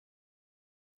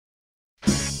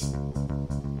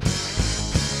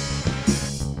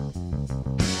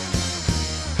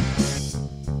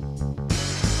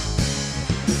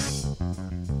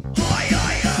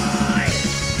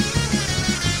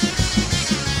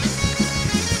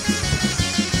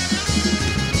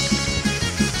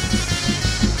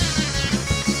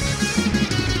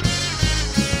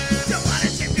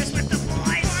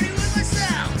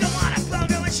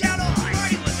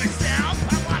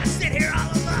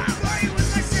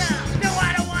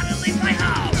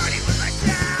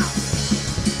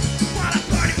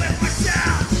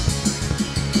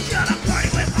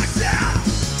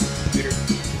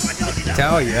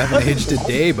Cal, you haven't aged a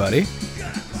day, buddy.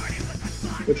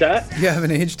 What's that? You haven't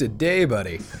aged a day,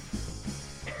 buddy.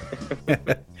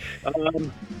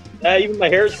 Even my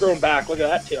hair's grown back. Look at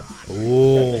that, too.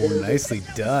 Oh, nicely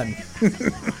done.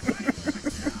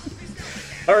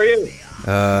 How are you?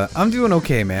 I'm doing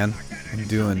okay, man. I'm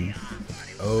doing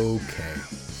okay.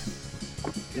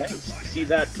 Nice. See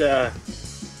that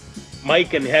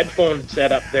mic and headphone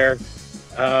setup there?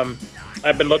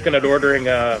 I've been looking at ordering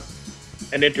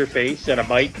an interface and a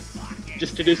mic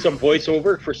just to do some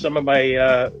voiceover for some of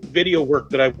my video work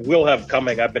that I will have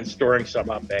coming. I've been storing some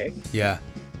up, eh? Yeah.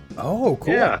 Oh,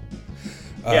 cool. Yeah.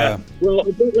 Yeah. Well,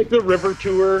 I did like the river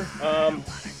tour,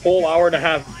 whole hour and a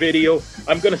half video.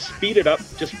 I'm going to speed it up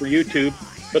just for YouTube.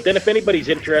 But then if anybody's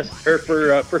interested, or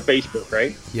for Facebook,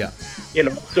 right? Yeah. You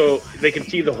know, so they can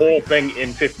see the whole thing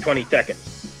in 20 seconds.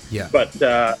 Yeah. But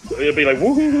it'll be like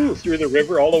woo-hoo-hoo through the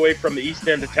river, all the way from the east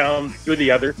end of town through the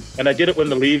other. And I did it when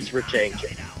the leaves were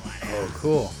changing. Oh,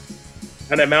 cool.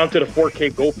 And I mounted a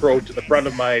 4K GoPro to the front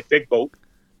of my big boat.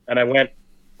 And I went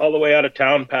all the way out of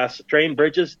town past the train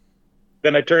bridges.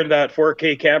 Then I turned that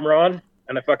 4K camera on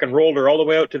and I fucking rolled her all the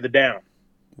way out to the dam.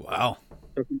 Wow.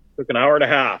 Took an hour and a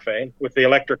half, with the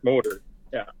electric motor.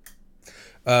 Yeah.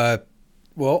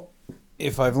 Well,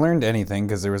 if I've learned anything,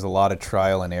 because there was a lot of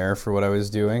trial and error for what I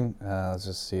was doing, let's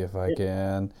just see if I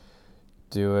can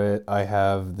do it. I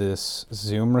have this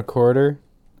Zoom recorder.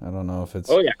 I don't know if it's...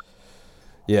 Oh, yeah.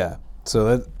 Yeah. So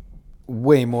that's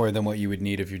way more than what you would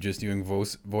need if you're just doing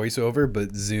voiceover,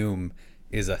 but Zoom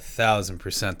is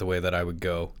 1,000% the way that I would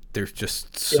go. They're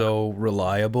just so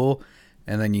reliable.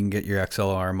 And then you can get your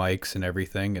XLR mics and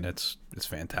everything, and it's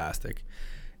fantastic.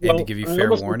 And to give you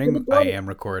fair warning, I am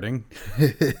recording.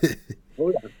 Oh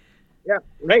yeah, yeah,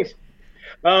 nice.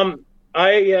 I've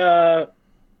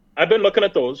been looking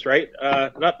at those, right?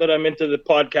 Not that I'm into the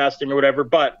podcasting or whatever,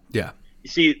 but yeah, you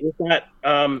see, with that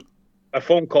a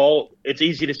phone call, it's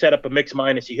easy to set up a mix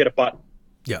minus. You hit a button.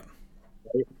 Yeah,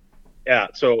 right? Yeah.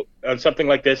 So on something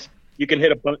like this, you can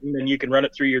hit a button and you can run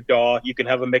it through your DAW. You can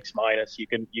have a mix minus. You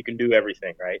can do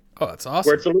everything, right? Oh, that's awesome.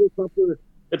 Where it's a little tougher.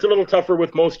 It's a little tougher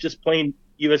with most just plain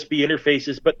USB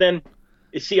interfaces. But then,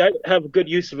 you see, I have good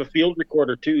use of a field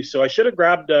recorder too. So I should have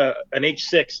grabbed an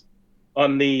H6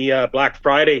 on the Black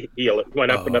Friday deal. It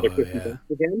went up another 50 bucks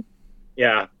again.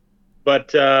 Yeah, but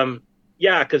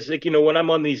because when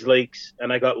I'm on these lakes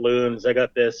and I got loons, I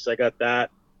got this, I got that,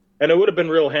 and it would have been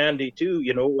real handy too.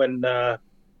 When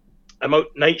I'm out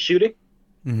night shooting,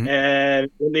 and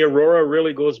when the aurora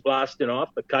really goes blasting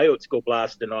off, the coyotes go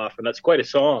blasting off, and that's quite a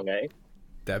song, eh?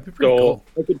 That'd be pretty cool.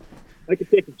 I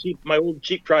could take my old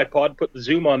cheap tripod, put the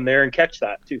zoom on there, and catch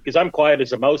that too, because I'm quiet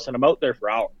as a mouse, and I'm out there for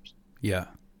hours. Yeah.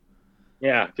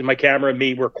 Yeah, because my camera and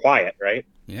me were quiet, right?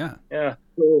 Yeah. Yeah.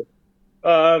 So,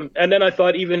 and then I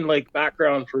thought even like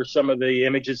background for some of the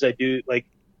images I do, like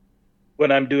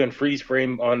when I'm doing freeze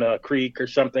frame on a creek or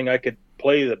something, I could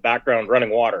play the background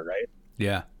running water, right?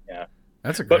 Yeah. Yeah.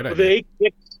 That's a great idea.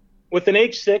 With an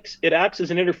H6, it acts as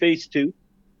an interface too.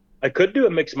 I could do a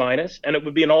mix minus and it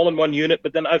would be an all-in-one unit,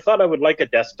 but then I thought I would like a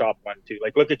desktop one too.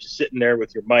 Like look at you sitting there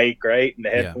with your mic, right? And the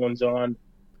headphones on.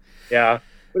 Yeah.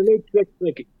 But an H6,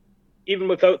 like even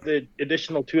without the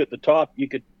additional two at the top, you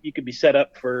could be set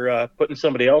up for putting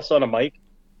somebody else on a mic,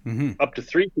 up to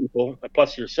 3 people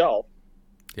plus yourself.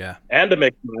 Yeah. And a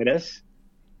mix minus,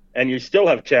 and you still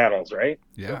have channels, right?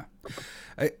 Yeah.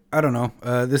 I don't know.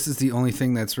 This is the only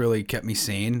thing that's really kept me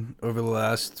sane over the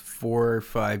last 4 or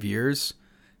 5 years.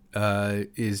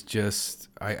 Is just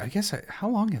I guess how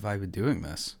long have I been doing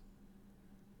this?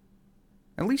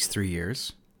 At least 3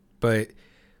 years. But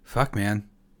fuck, man,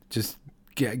 just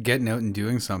getting out and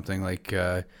doing something like.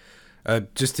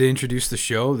 Just to introduce the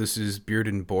show, this is Beard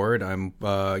and Board. I'm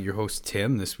your host,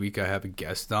 Tim. This week I have a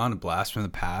guest on, a blast from the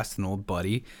past, an old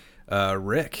buddy,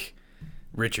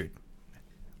 Richard.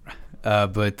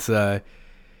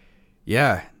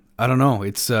 Yeah, I don't know.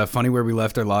 It's funny where we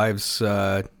left our lives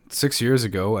 6 years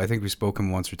ago. I think we've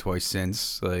spoken once or twice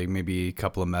since, like maybe a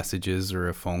couple of messages or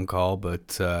a phone call,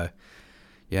 but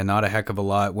yeah, not a heck of a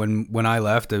lot. When I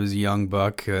left, I was a young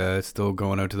buck, still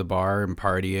going out to the bar and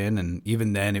partying, and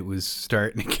even then it was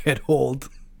starting to get old.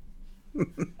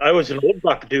 I was an old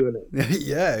buck doing it.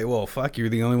 Yeah, well, fuck, you're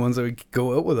the only ones that would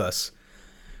go out with us.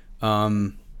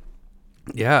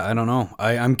 Yeah, I don't know.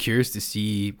 I'm curious to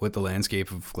see what the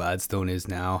landscape of Gladstone is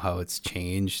now, how it's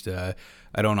changed.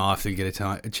 I don't often get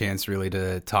a chance really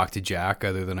to talk to Jack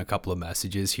other than a couple of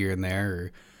messages here and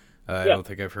there. I don't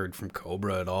think I've heard from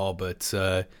Cobra at all, but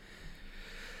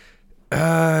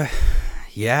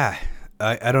yeah,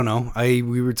 I don't know.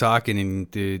 We were talking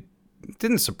and it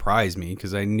didn't surprise me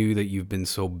because I knew that you've been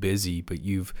so busy, but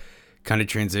you've kind of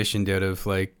transitioned out of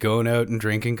like going out and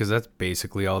drinking, because that's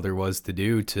basically all there was to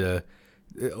do, to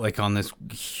like on this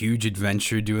huge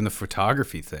adventure doing the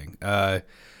photography thing. Do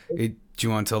you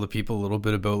want to tell the people a little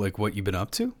bit about like what you've been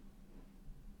up to?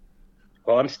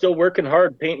 Well, I'm still working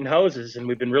hard painting houses, and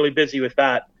we've been really busy with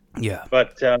that. Yeah.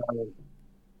 But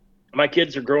my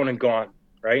kids are grown and gone,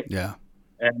 right? Yeah.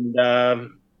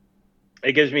 And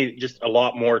it gives me just a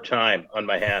lot more time on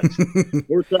my hands.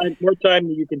 more time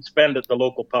than you can spend at the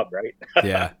local pub, right?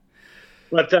 Yeah.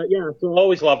 But yeah, so I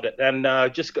always loved it,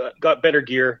 and just got better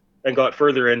gear and got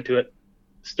further into it.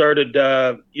 Started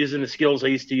using the skills I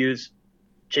used to use,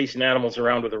 chasing animals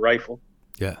around with a rifle.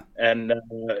 Yeah. And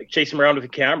chase them around with a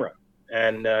camera.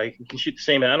 And you can shoot the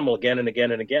same animal again and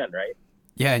again and again, right?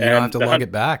 Yeah, and you don't have to lug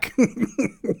it back.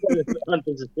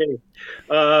 Hunting's the same.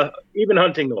 Even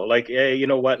hunting though, like, you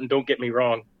know what? And don't get me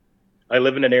wrong, I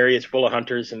live in an area that's full of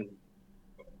hunters, and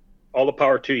all the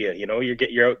power to you. You know,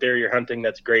 you're out there, you're hunting.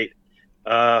 That's great.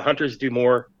 Hunters do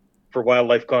more for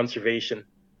wildlife conservation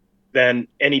than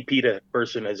any PETA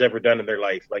person has ever done in their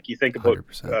life. Like you think about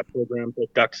programs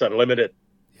like Ducks Unlimited,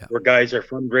 where guys are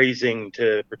fundraising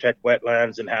to protect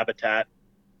wetlands and habitat.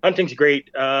 Hunting's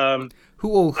great.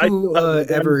 Who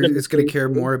ever is going to care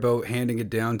more about handing it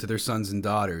down to their sons and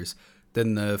daughters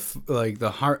than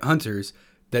the hunters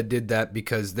that did that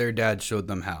because their dad showed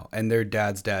them how, and their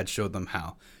dad's dad showed them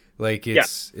how. Like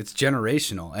it's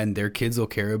generational, and their kids will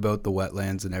care about the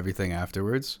wetlands and everything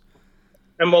afterwards.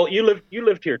 And well, you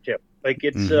lived here, Tim. Like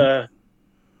it's the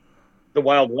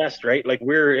Wild West, right? Like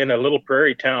we're in a little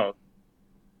prairie town,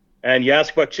 and you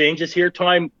ask what changes here.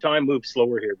 Time moves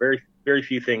slower here. Very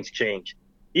few things change.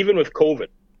 Even with COVID,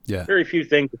 very few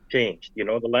things have changed. You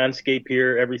know, the landscape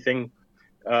here, everything,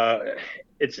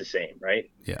 it's the same, right?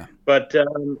 Yeah. But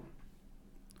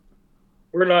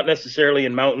we're not necessarily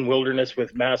in mountain wilderness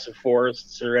with massive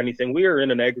forests or anything. We are in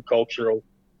an agricultural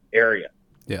area.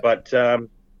 Yeah. But an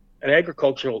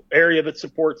agricultural area that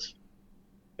supports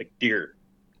like deer,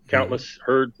 countless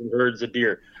herds and herds of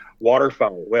deer,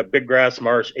 waterfowl. We have Big Grass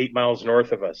Marsh 8 miles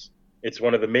north of us. It's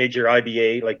one of the major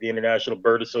IBA, like the International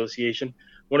Bird Association,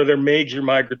 one of their major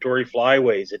migratory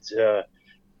flyways. It's,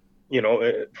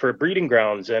 for breeding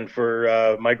grounds and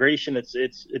for migration,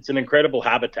 it's an incredible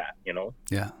habitat, you know?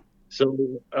 Yeah. So,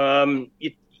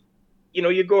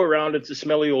 you go around, it's a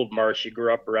smelly old marsh. You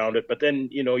grew up around it, but then,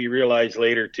 you realize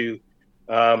later too,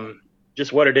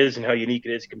 just what it is and how unique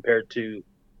it is compared to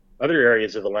other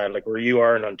areas of the land, like where you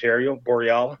are in Ontario,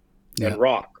 boreal and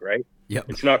rock, right? Yep.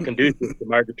 It's not conducive to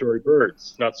migratory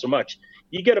birds, not so much.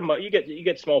 You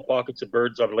get small pockets of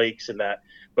birds on lakes and that,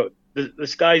 but the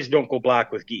skies don't go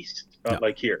black with geese, not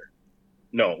like here.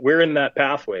 No, we're in that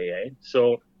pathway, eh?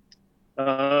 So,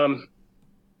 I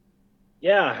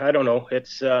don't know.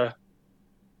 It's a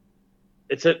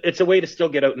way to still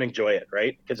get out and enjoy it,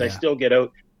 right? Because I still get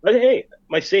out. But hey,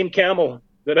 my same camel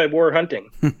that I wore hunting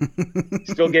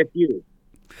still gets used,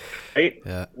 right?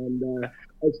 Yeah. And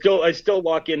I still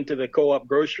walk into the Co-op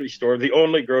grocery store, the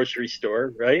only grocery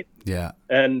store, right? Yeah.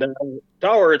 And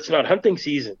Tower, it's not hunting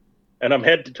season, and I'm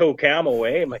head to toe camo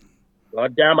away. I'm like,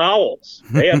 goddamn owls!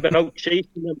 Hey, I've been out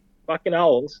chasing them fucking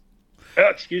owls.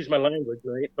 Excuse my language,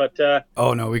 right? But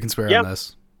oh no, we can swear on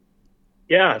this.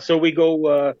 Yeah, so we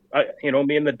go,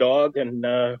 me and the dog, and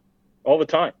all the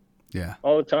time. Yeah,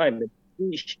 all the time.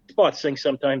 She spots things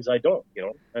sometimes I don't,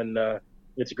 and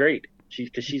it's great.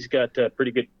 Because she's got a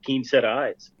pretty good, keen set of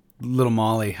eyes. Little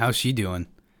Molly, how's she doing?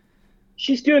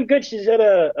 She's doing good. She's had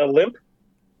a limp.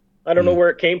 I don't know where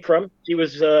it came from. She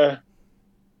was, what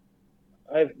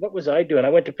was I doing? I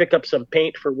went to pick up some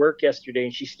paint for work yesterday,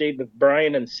 and she stayed with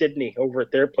Brian and Sydney over at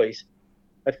their place.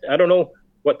 I don't know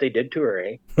what they did to her,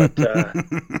 eh? But she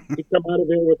come out of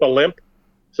there with a limp.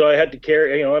 So I had to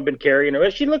carry, I've been carrying her.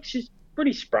 She's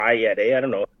pretty spry yet, eh? I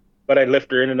don't know. But I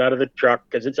lift her in and out of the truck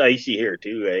because it's icy here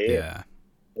too, eh? Yeah.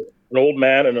 An old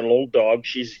man and an old dog.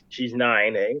 She's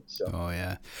 9, eh? So. Oh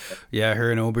yeah, yeah.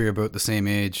 Her and Obi are about the same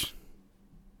age.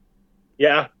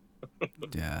 Yeah.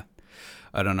 Yeah.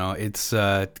 I don't know. It's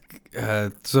so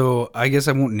I guess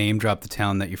I won't name drop the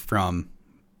town that you're from,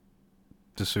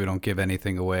 just so we don't give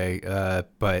anything away.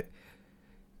 But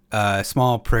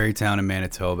small prairie town in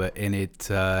Manitoba, and it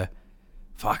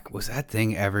was that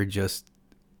thing ever just?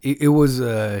 It was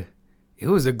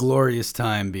a glorious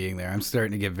time being there. I'm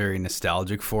starting to get very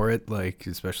nostalgic for it, like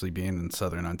especially being in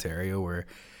Southern Ontario, where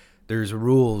there's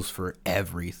rules for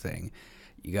everything.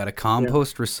 You got to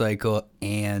compost, recycle,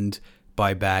 and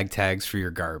buy bag tags for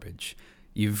your garbage.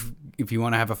 If you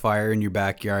want to have a fire in your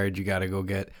backyard, you got to go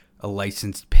get a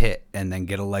licensed pit and then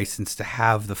get a license to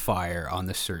have the fire on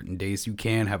the certain days you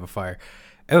can have a fire.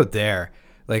 Out there,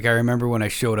 Like, I remember when I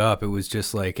showed up, it was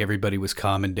just like everybody was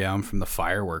calming down from the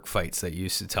firework fights that you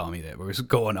used to tell me that was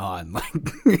going on. Like,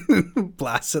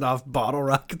 blasted off bottle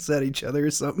rockets at each other or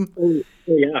something. Oh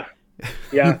yeah.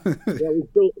 Yeah.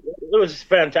 It was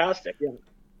fantastic. Yeah.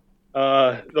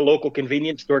 The local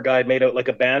convenience store guy made out like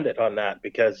a bandit on that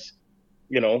because,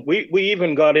 we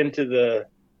even got into the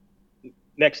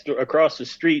across the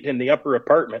street in the upper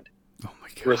apartment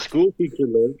where a school teacher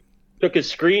lived, took his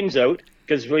screens out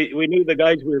because we knew the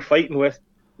guys we were fighting with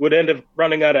would end up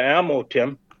running out of ammo,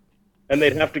 Tim, and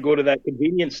they'd have to go to that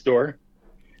convenience store.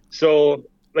 So,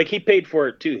 like, he paid for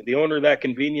it too. The owner of that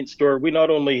convenience store, we not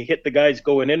only hit the guys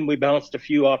going in, we bounced a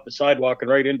few off the sidewalk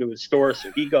and right into his store,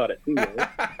 so he got it too. Right?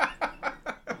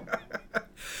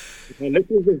 And this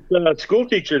was his school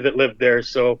teacher that lived there,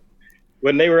 so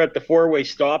when they were at the four-way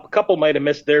stop, a couple might have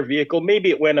missed their vehicle. Maybe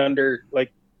it went under,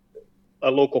 like, a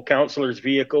local counselor's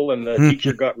vehicle, and the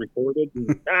teacher got reported.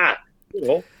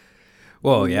 And,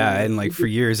 Well, yeah, and like for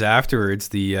years afterwards,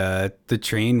 the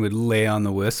train would lay on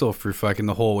the whistle for fucking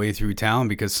the whole way through town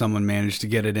because someone managed to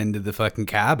get it into the fucking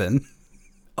cabin,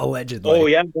 allegedly. Oh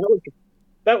yeah,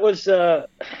 that was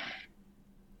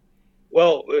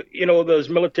well, those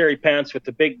military pants with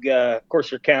the big, of course,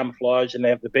 they're camouflage, and they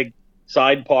have the big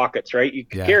side pockets, right? You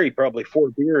could carry probably 4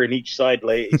 beer in each side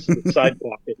side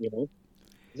pocket,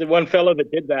 The one fellow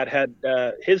that did that had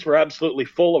his were absolutely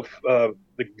full of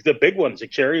the big ones, the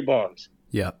cherry bombs.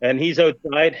 Yeah. And he's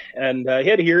outside, and he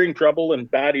had hearing trouble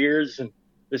and bad ears, and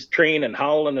this train and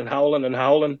howling and howling and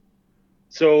howling.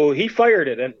 So he fired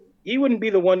it, and he wouldn't be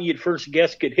the one you'd first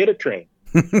guess could hit a train,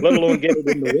 let alone get it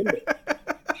in the window.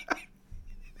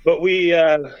 But we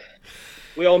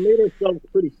all made ourselves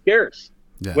pretty scarce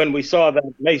when we saw that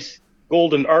nice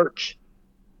golden arch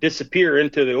disappear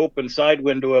into the open side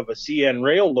window of a CN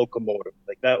rail locomotive.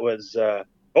 Like, that was,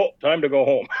 time to go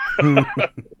home.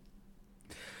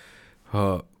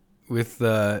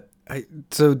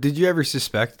 So did you ever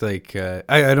suspect, like,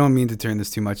 I don't mean to turn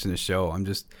this too much into the show. I'm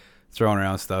just throwing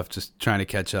around stuff, just trying to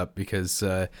catch up because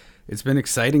it's been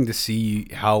exciting to see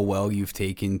how well you've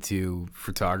taken to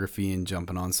photography and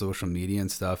jumping on social media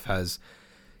and stuff.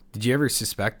 Did you ever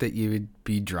suspect that you would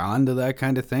be drawn to that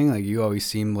kind of thing? Like, you always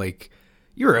seemed like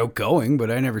you were outgoing,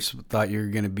 but I never thought you were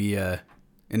going to be an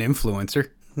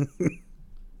influencer.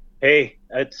 Hey,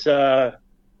 it's an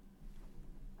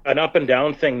up and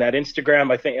down thing. That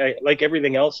Instagram, I think, like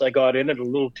everything else, I got in it a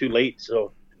little too late.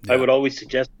 So I would always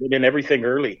suggest it in everything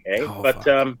early.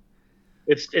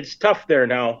 It's tough there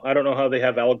now. I don't know how they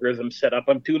have algorithms set up.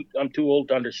 I'm too old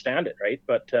to understand it, right?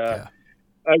 But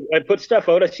I put stuff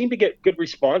out. I seem to get good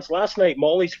response. Last night,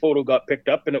 Molly's photo got picked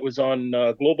up, and it was on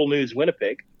Global News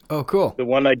Winnipeg. Oh, cool. The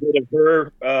one I did of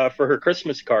her for her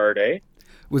Christmas card, eh?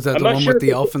 Was that the one with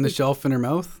the elf in the shelf in her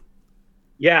mouth?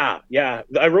 Yeah.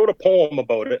 I wrote a poem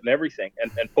about it and everything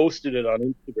and posted it on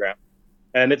Instagram.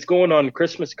 And it's going on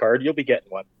Christmas card. You'll be getting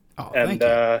one. Oh, and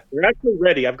they're actually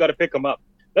ready. I've got to pick them up.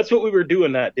 That's what we were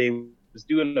doing that day. Was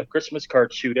doing a Christmas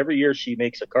card shoot. Every year she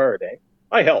makes a card, eh?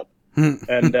 I help.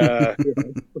 And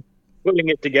putting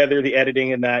it together, the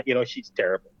editing and that, she's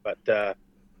terrible. But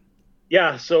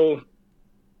so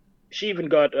she even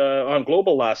got on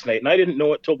Global last night, and I didn't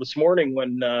know it till this morning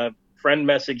when friend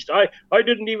messaged. I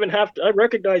didn't even have to. I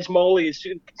recognized Molly as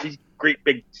soon as he's great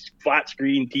big flat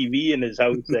screen TV in his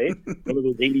house, eh? One of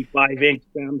those 85-inch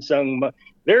Samsung.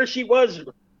 There she was.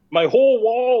 My whole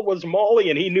wall was Molly,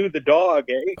 and he knew the dog,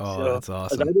 eh? Oh, that's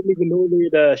awesome. I didn't even know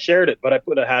they'd shared it, but I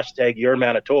put a hashtag Your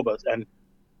Manitoba, and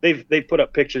they've put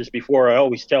up pictures before. I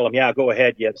always tell them, yeah, go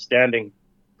ahead. You have standing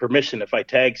permission. If I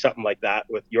tag something like that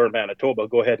with Your Manitoba,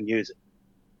 go ahead and use it.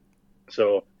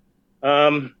 So,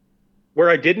 where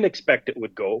I didn't expect it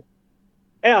would go,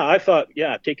 I thought,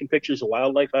 taking pictures of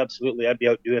wildlife, absolutely. I'd be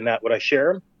out doing that. Would I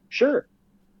share them? Sure.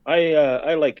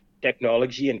 I like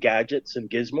technology and gadgets and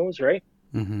gizmos, right?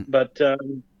 Mm-hmm. But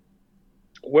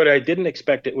what I didn't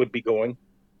expect it would be going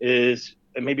is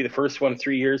maybe the first one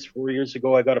 4 years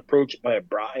ago, I got approached by a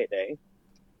bride,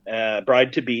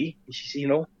 bride to be. She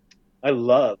said, I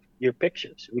love your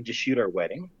pictures. Would you shoot our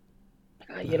wedding?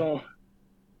 I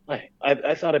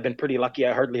thought I'd been pretty lucky.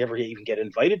 I hardly ever even get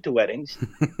invited to weddings,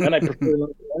 and I prefer not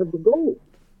to ever go.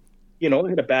 I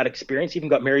had a bad experience. Even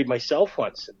got married myself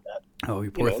once. And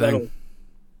you poor thing.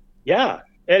 Yeah.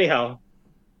 Anyhow,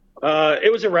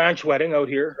 it was a ranch wedding out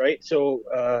here, right? So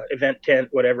event tent,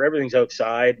 whatever. Everything's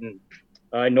outside, and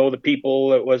I know the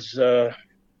people. It was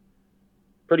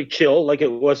pretty chill. Like,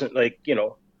 it wasn't like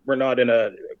we're not in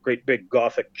a great big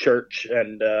Gothic church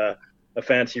and a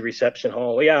fancy reception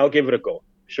hall. Yeah, I'll give it a go.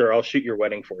 Sure, I'll shoot your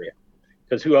wedding for you.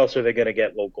 Because who else are they going to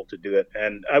get local to do it?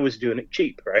 And I was doing it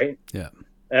cheap, right? Yeah.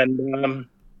 And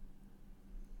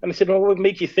And I said, well, what would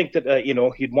make you think that,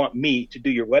 you'd want me to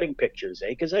do your wedding pictures, eh?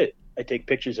 Because I take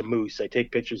pictures of moose, I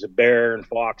take pictures of bear and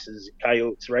foxes,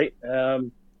 coyotes, right?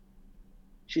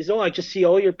 She said, oh, I just see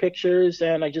all your pictures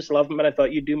and I just love them. And I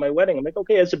thought you'd do my wedding. I'm like,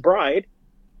 okay, as a bride,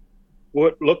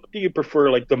 what look do you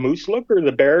prefer? Like the moose look or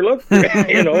the bear look?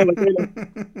 I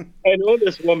know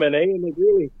this woman, eh? Like,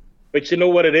 really? But you know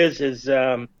what it is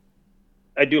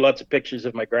I do lots of pictures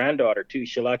of my granddaughter too.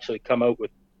 She'll actually come out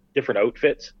with different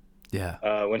outfits Yeah.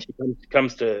 when she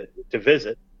comes to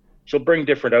visit. She'll bring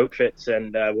different outfits,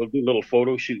 and we'll do little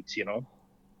photo shoots.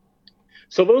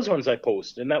 So those ones I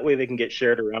post, and that way they can get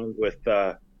shared around with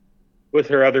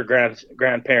her other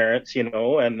grandparents, and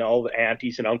all the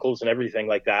aunties and uncles and everything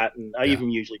like that. And I Yeah. even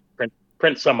usually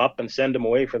print some up and send them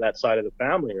away for that side of the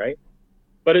family, right?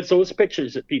 But it's those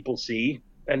pictures that people see.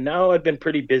 And now I've been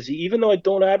pretty busy, even though I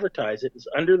don't advertise it. It's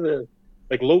under the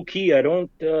like low key. I don't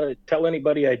tell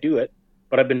anybody I do it,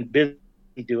 but I've been busy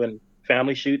doing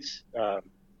family shoots. I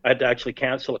had to actually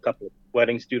cancel a couple of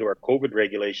weddings due to our COVID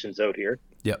regulations out here.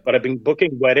 Yep. But I've been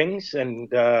booking weddings and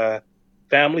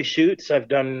family shoots. I've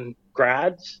done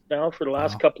grads now for the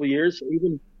last Wow. couple of years.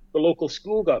 Even the local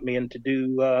school got me in to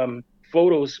do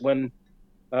photos when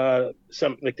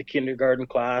some like the kindergarten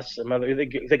class, some other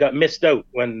they got missed out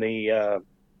when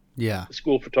Yeah. the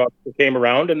school photographer came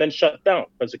around and then shut down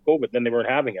because of COVID. Then they weren't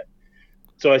having it.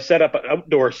 So I set up an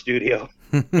outdoor studio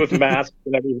with masks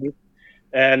and everything,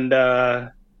 and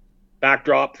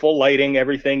backdrop, full lighting,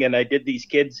 everything. And I did these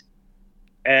kids,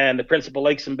 and the principal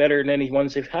likes them better than any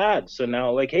ones they've had. So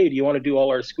now, like, hey, do you want to do all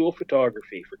our school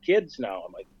photography for kids now?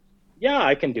 I'm like, yeah,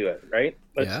 I can do it. Right?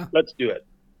 Yeah. Let's do it.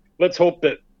 Let's hope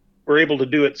that we're able to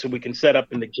do it so we can set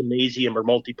up in the gymnasium or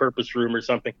multi-purpose room or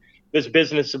something. This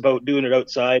business about doing it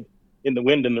outside in the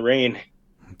wind and the rain,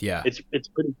 Yeah. it's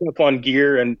pretty tough on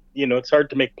gear, and it's hard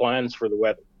to make plans for the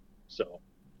weather. So,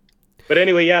 but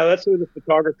anyway, yeah, that's where the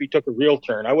photography took a real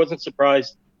turn. I wasn't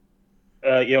surprised,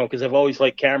 because I've always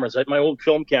liked cameras. My old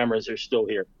film cameras are still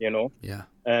here. Yeah.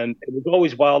 And it was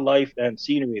always wildlife and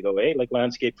scenery, though, eh? Like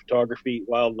landscape photography,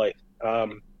 wildlife.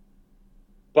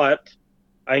 But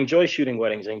I enjoy shooting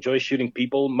weddings. I enjoy shooting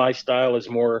people. My style is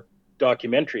more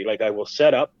documentary. Like I will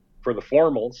set up for the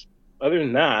formals. Other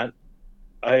than that,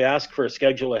 I ask for a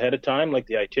schedule ahead of time, like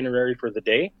the itinerary for the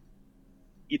day.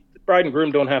 The bride and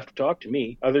groom don't have to talk to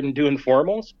me other than doing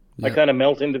formals. I Yep. kind of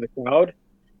melt into the crowd.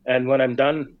 And when I'm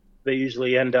done, they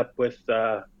usually end up with,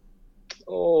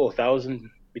 1,000,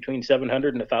 between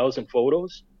 700 and 1,000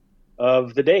 photos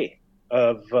of the day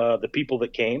of the people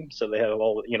that came. So they have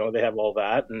all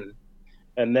that.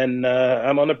 And then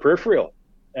I'm on the peripheral,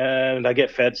 and I get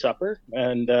fed supper,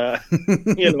 and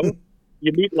you know,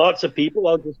 you meet lots of people.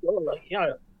 I'll just go like,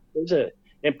 yeah, there's a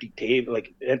empty table,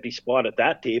 like empty spot at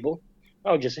that table.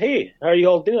 I'll just, hey, how are you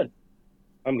all doing?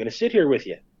 I'm gonna sit here with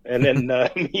you, and then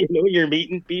you're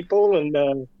meeting people,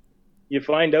 and you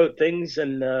find out things,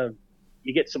 and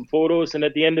you get some photos, and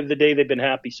at the end of the day, they've been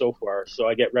happy so far. So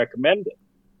I get recommended.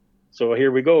 So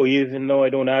here we go. Even though I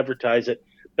don't advertise it,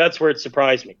 that's where it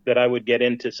surprised me that I would get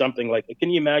into something like that. Can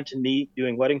you imagine me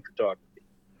doing wedding photography?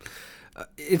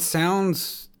 It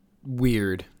sounds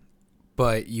weird,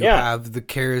 but you Yeah. have the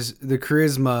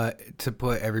charisma to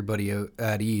put everybody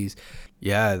at ease.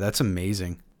 Yeah, that's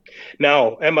amazing.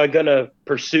 Now, am I going to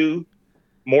pursue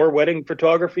more wedding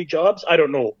photography jobs? I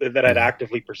don't know that I'd Yeah.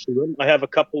 actively pursue them. I have a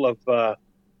couple of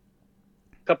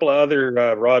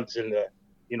other rods in the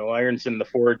irons in the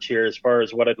forge here as far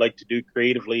as what I'd like to do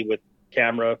creatively with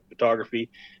camera photography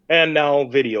and now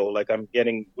video. Like I'm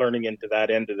learning into that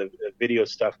end of the video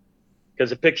stuff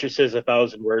because a picture says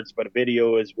 1,000 words, but a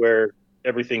video is where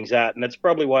everything's at, and that's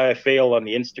probably why I fail on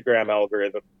the Instagram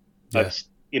algorithm. Yeah.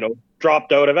 I've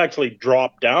dropped out. I've actually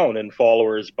dropped down in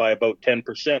followers by about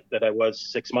 10% that I was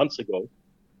 6 months ago.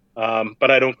 But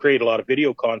I don't create a lot of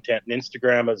video content, and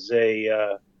Instagram is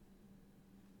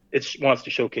it wants to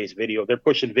showcase video. They're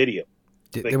pushing video.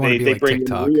 They Like want to be they like bring in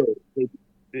TikTok. reels.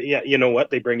 Yeah, you know what?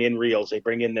 They bring in reels. They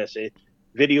bring in this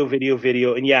video, video,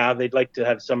 video, and yeah, they'd like to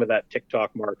have some of that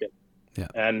TikTok market. Yeah.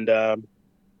 And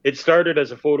it started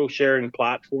as a photo sharing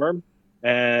platform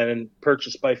and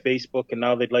purchased by Facebook, and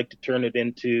now they'd like to turn it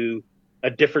into a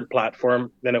different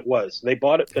platform than it was. They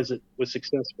bought it because it was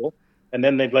successful, and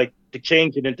then they'd like to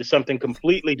change it into something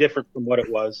completely different from what it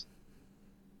was,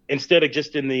 instead of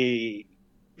just in the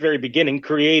very beginning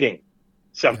creating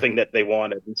something that they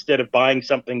wanted, instead of buying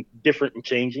something different and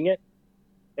changing it.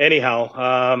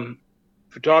 Anyhow,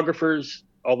 photographers,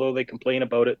 although they complain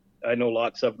about it, I know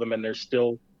lots of them, and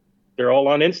they're all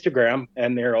on Instagram,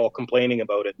 and they're all complaining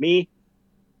about it. Me,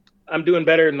 I'm doing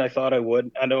better than I thought I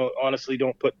would. I honestly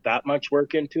don't put that much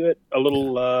work into it. A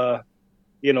little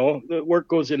The work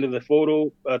goes into the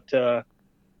photo, but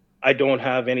I don't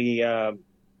have any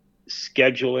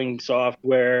scheduling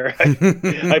software.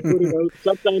 I put it out.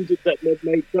 Sometimes it's at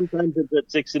midnight. Sometimes it's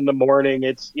at 6 in the morning.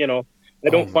 I Oh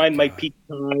don't my find my God. peak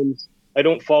times. I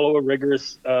don't follow a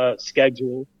rigorous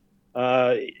schedule.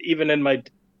 Even in my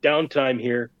downtime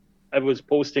here, I was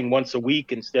posting once a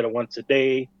week instead of once a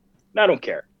day. And I don't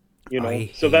care, I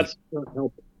So hate that's not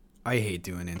helping. I hate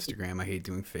doing Instagram. I hate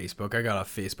doing Facebook. I got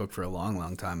off Facebook for a long,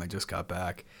 long time. I just got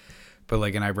back. But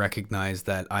like, and I recognize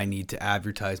that I need to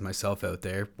advertise myself out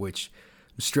there, which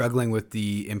I'm struggling with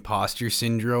the imposter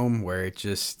syndrome where it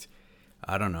just,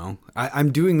 I don't know.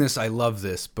 I'm doing this. I love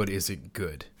this, but is it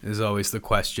good? Is always the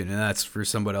question. And that's for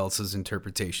somebody else's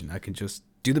interpretation. I can just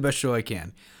do the best show I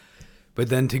can. But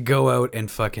then to go out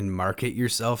and fucking market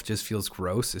yourself just feels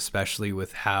gross, especially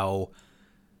with how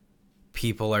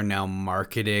people are now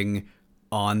marketing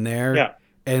on there Yeah.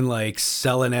 and like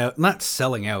selling out, not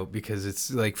selling out because it's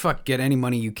like, fuck, get any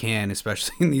money you can,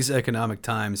 especially in these economic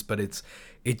times. But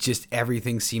it just,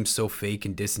 everything seems so fake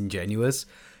and disingenuous.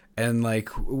 And like,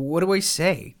 what do I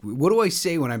say? What do I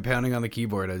say when I'm pounding on the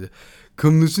keyboard?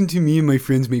 Come listen to me and my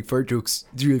friends make fart jokes.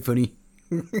 It's really funny.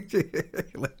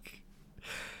 Like,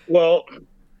 Well,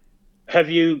 have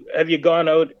you gone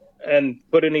out and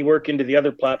put any work into the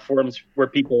other platforms where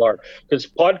people are? Because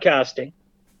podcasting,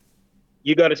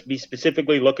 you got to be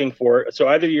specifically looking for. So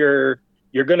either you're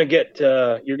going to get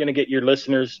your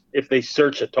listeners if they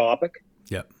search a topic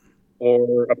yeah,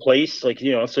 or a place, like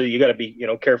so you got to be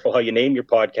careful how you name your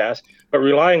podcast. But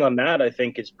relying on that, I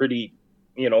think, is pretty.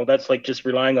 That's like just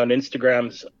relying on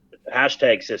Instagram's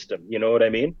hashtag system. You know what I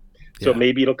mean? So yeah.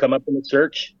 maybe it'll come up in the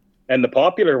search. And the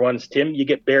popular ones, Tim, you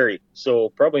get buried. So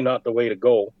probably not the way to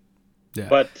go. Yeah.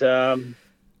 But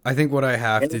I think what I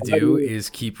have how to do do you, is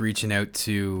keep reaching out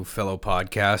to fellow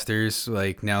podcasters.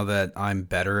 Like now that I'm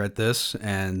better at this,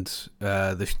 and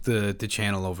the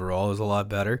channel overall is a lot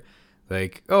better.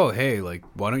 Like, oh hey, like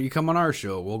why don't you come on our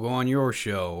show? We'll go on your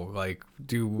show. Like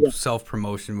do yeah, self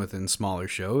promotion within smaller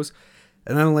shows,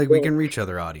 and then like we well, can reach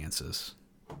other audiences.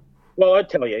 well, I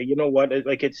tell you, you know what?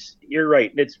 Like you're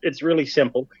right. It's really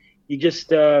simple. You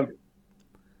just I'll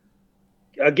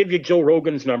give you Joe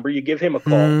Rogan's number. You give him a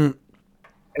call, Mm,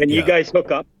 and you yeah, guys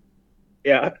hook up.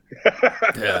 Yeah,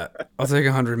 yeah. I'll take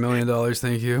 $100 million.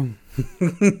 Thank you,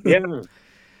 yeah.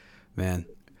 man.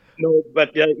 No,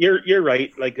 but you're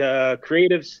right. Like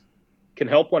creatives can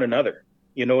help one another.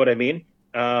 You know what I mean?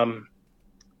 Um,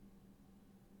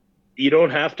 you don't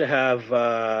have to have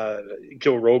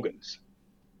Joe Rogan's.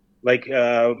 Like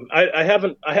I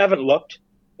haven't looked.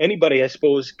 Anybody, I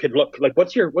suppose, could look. Like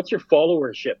what's your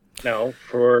followership now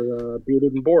for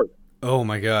Bearded and Bored? Oh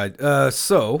my god.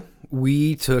 So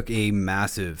we took a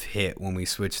massive hit when we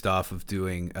switched off of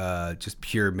doing just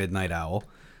pure Midnight Owl.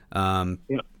 Um,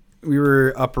 Yeah. we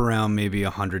were up around maybe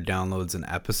 100 downloads an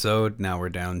episode. Now we're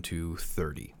down to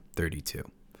 30, 32.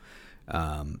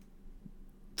 Um,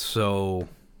 so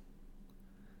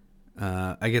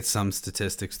I get some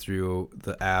statistics through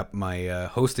the app, my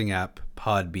hosting app,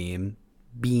 Podbeam,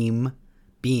 Beam,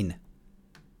 Bean,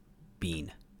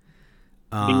 Bean.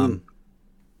 Being, Um,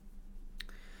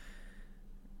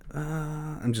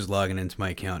 I'm just logging into my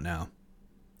account now.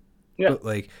 yeah. But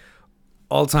like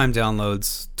all time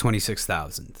downloads,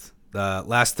 26,000. The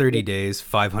last 30 days,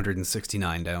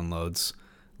 569 downloads.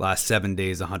 Last 7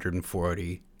 days,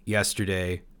 140.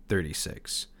 Yesterday,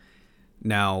 36.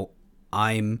 Now,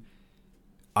 I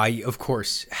of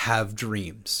course have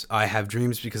dreams. I have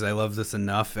dreams because I love this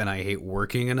enough and I hate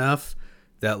working enough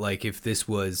that like if this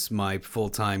was my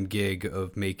full-time gig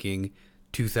of making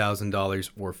 $2,000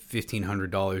 or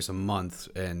 $1,500 a month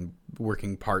and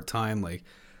working part-time, like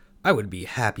I would be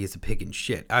happy as a pig in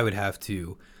shit. I would have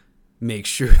to make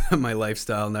sure that my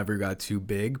lifestyle never got too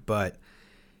big, but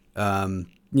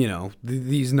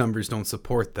these numbers don't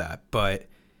support that. But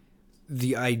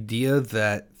the idea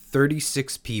that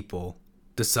 36 people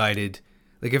decided,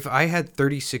 like if I had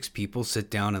 36 people sit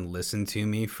down and listen to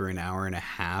me for an hour and a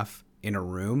half in a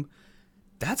room,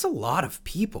 that's a lot of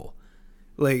people.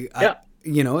 Like Yeah.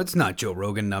 it's not Joe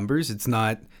Rogan numbers, it's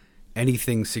not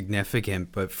anything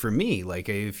significant, but for me, like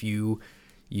if you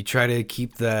try to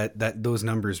keep those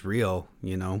numbers real,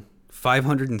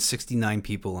 569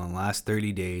 people in the last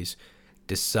 30 days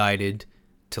decided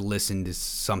to listen to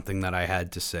something that I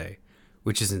had to say,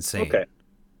 which is insane. Okay.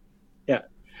 Yeah.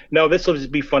 No, this will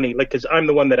just be funny, like because I'm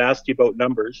the one that asked you about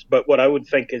numbers. But what I would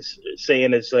think is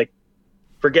saying is like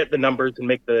forget the numbers and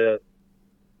make the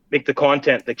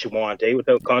content that you want,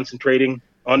 without concentrating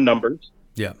on numbers.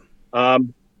 Yeah.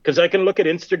 Because I can look at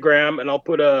Instagram and I'll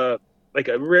put a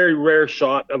very rare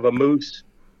shot of a moose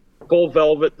full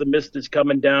velvet, the mist is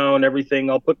coming down, everything.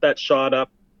 I'll put that shot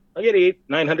up. I'll get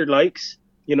 900 likes.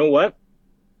 You know what?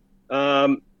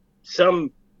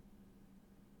 Some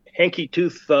hanky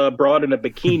tooth broad in a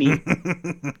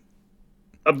bikini,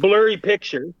 a blurry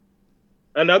picture,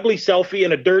 an ugly selfie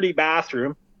in a dirty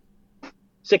bathroom,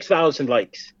 6,000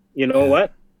 likes. You know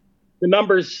what? The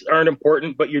numbers aren't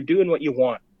important, but you're doing what you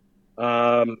want.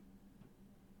 I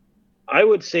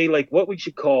would say, like, what would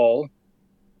you call,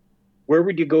 where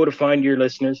would you go to find your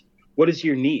listeners? What is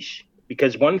your niche?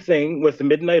 Because one thing with the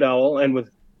Midnight Owl and with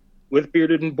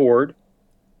Bearded and Bored,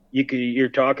 you're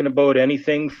talking about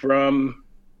anything from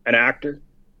an actor,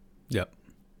 yep,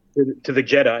 to the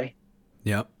Jedi,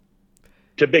 yep,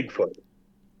 to Bigfoot.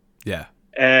 Yeah.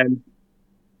 And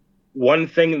one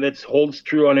thing that holds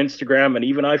true on Instagram, and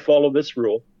even I follow this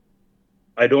rule,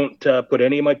 I don't put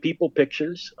any of my people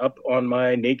pictures up on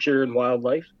my nature and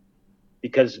wildlife,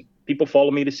 because people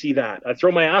follow me to see that. I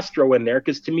throw my astro in there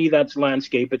because to me that's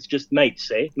landscape. It's just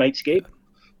nights, nightscape.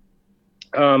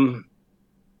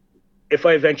 If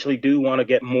I eventually do want to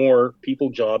get more people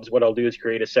jobs, what I'll do is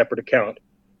create a separate account,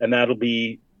 and that'll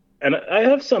be, and I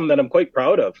have some that I'm quite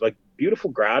proud of, like beautiful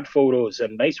grad photos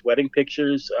and nice wedding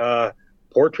pictures,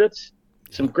 portraits,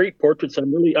 some great portraits.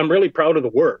 I'm really proud of the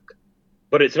work,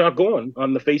 but it's not going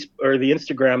on the face or the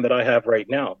Instagram that I have right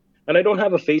now. And I don't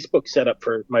have a Facebook set up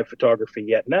for my photography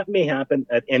yet. And that may happen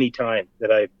at any time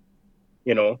that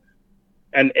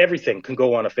and everything can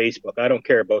go on a Facebook. I don't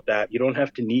care about that. You don't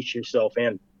have to niche yourself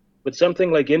in. But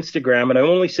something like Instagram, and I'm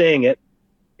only saying it,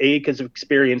 A, because of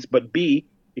experience, but B,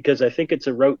 because I think it's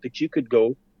a route that you could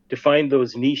go to find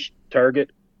those niche target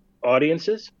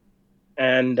audiences.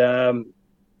 And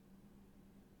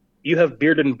you have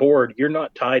Bearded and Bored. You're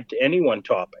not tied to any one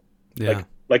topic. Yeah.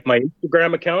 Like my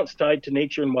Instagram account's tied to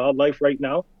nature and wildlife right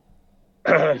now.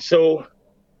 So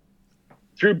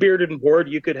through Bearded and Bored,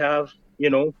 you could have,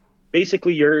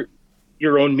 basically your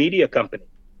own media company.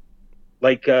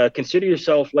 Like, consider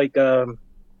yourself like a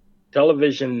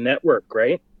television network,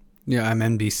 right? Yeah, I'm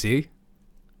NBC.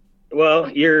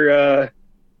 Well, you're...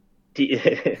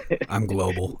 I'm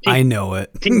global. I know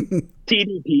it.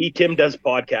 TDP, Tim Does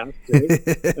Podcast.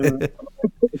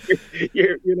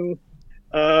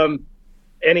 Right?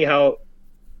 Anyhow,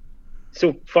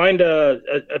 so find a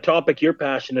topic you're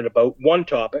passionate about, one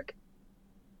topic,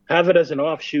 have it as an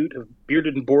offshoot of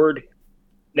Bearded and Bored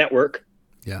Network.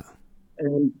 Yeah.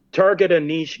 And target a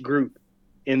niche group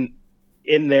in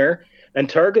there, and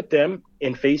target them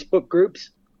in Facebook groups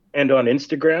and on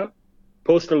Instagram.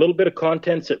 Post a little bit of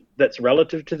content that's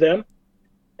relative to them.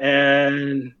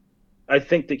 And I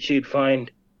think that you'd find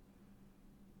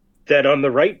that on the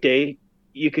right day,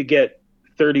 you could get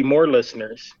 30 more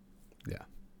listeners. Yeah.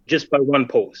 Just by one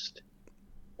post.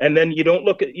 And then you don't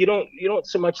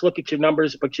so much look at your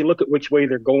numbers, but you look at which way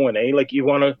they're going, eh? Like you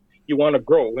want to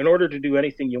grow. In order to do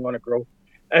anything, you want to grow.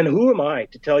 And who am I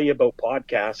to tell you about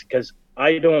podcasts? Because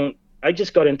I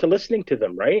just got into listening to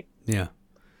them, right? Yeah.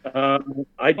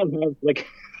 I don't have like,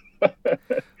 I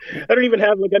don't even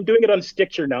have like, I'm doing it on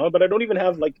Stitcher now, but I don't even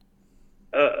have like,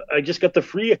 I just got the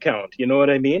free account. You know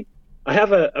what I mean? I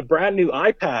have a brand new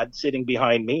iPad sitting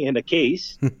behind me in a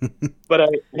case, but I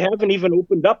haven't even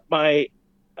opened up my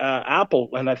Apple.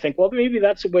 And I think, well, maybe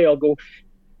that's the way I'll go,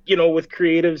 with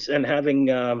creatives and having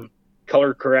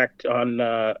color correct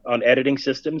on editing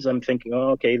systems. I'm thinking,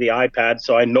 okay, the iPad,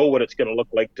 so I know what it's going to look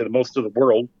like to the most of the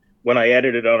world when I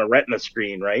edit it on a Retina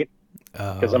screen, right?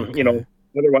 Because I'm,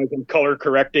 otherwise I'm color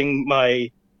correcting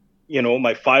my,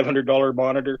 my $500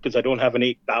 monitor, because I don't have an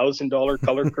 $8,000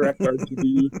 color correct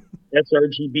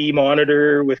sRGB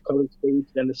monitor with color space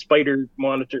and the Spider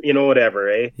monitor, whatever,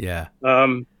 eh? Yeah.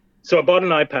 So I bought an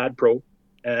iPad Pro,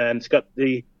 and it's got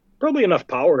probably enough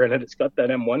power in it. It's got that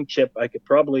M1 chip. I could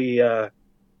probably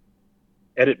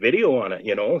edit video on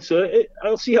it, So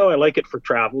I'll see how I like it for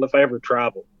travel, if I ever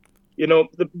travel.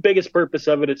 The biggest purpose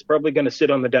of it's probably going to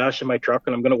sit on the dash of my truck,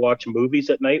 and I'm going to watch movies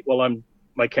at night while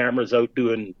my camera's out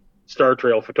doing Star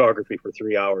Trail photography for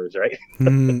 3 hours, right?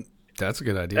 That's a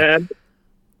good idea. And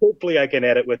hopefully I can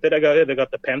edit with it. I got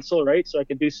the pencil, right? So I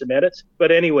can do some edits.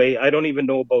 But anyway, I don't even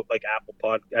know about like Apple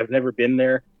Pod. I've never been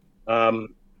there.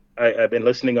 I've been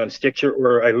listening on Stitcher,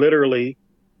 where I literally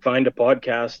find a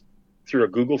podcast through a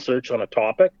Google search on a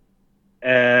topic,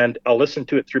 and I'll listen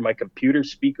to it through my computer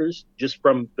speakers just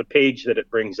from the page that it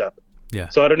brings up. Yeah.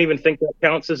 So I don't even think that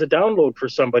counts as a download for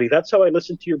somebody. That's how I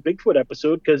listened to your Bigfoot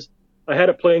episode, because I had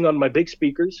it playing on my big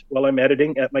speakers while I'm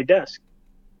editing at my desk.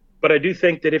 But I do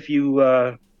think that if you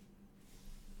find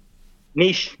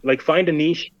a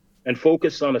niche and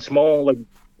focus on a small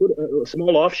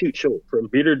offshoot show from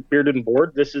Bearded and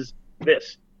Bored, this.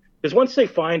 Because once they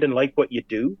find and like what you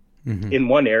do, in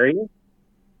one area,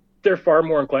 they're far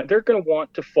more inclined. They're going to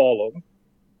want to follow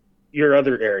your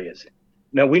other areas.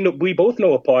 Now we both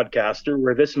know a podcaster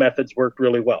where this method's worked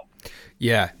really well.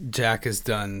 Yeah, Jack has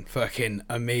done fucking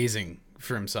amazing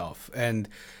for himself, and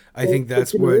I think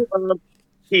that's what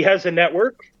he has a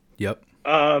network. Yep.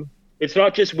 It's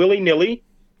not just willy-nilly,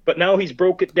 but now he's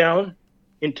broke it down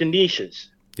into niches.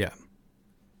 Yeah.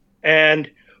 And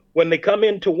when they come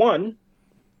into one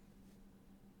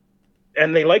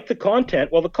and they like the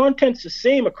content, well, the content's the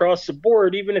same across the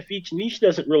board, even if each niche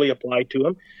doesn't really apply to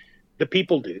them, the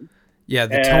people do. Yeah,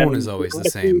 the tone is always the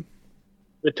same.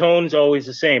 The tone's always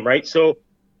the same, right? So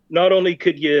not only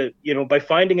could you, by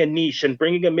finding a niche and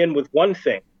bringing them in with one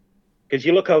thing, because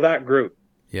you look how that grew.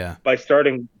 Yeah. By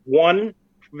starting one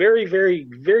very, very,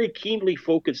 very keenly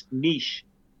focused niche.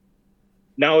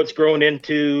 Now it's grown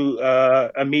into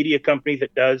a media company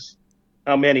that does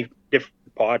how many different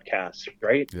podcasts,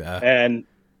 right? Yeah.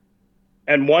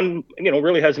 And one,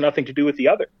 really has nothing to do with the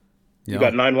other. You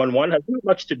got 911, has not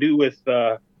much to do with,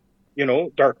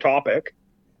 Dark Topic.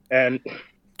 And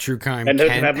True Crime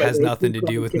Kent has nothing to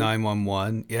do with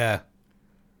 911. Yeah.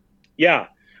 Yeah.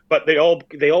 But they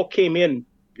all came in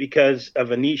because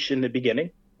of a niche in the beginning,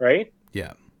 right?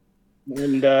 Yeah.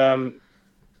 And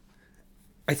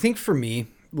I think for me,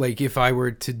 like if I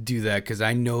were to do that, because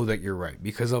I know that you're right,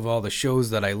 because of all the shows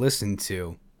that I listen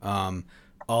to,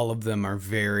 all of them are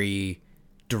very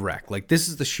direct. Like this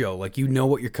is the show, like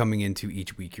what you're coming into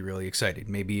each week. You're really excited.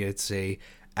 Maybe it's a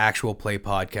actual play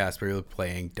podcast where you're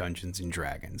playing Dungeons and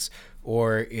Dragons,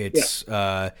 or it's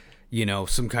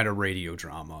some kind of radio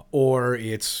drama, or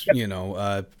it's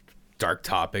Dark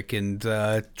Topic and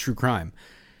True Crime.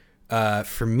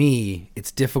 For me,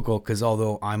 it's difficult because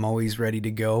although I'm always ready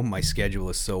to go, my schedule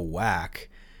is so whack,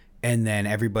 and then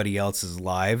everybody else's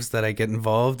lives that I get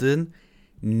involved in,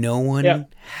 no one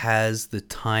has the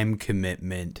time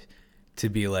commitment to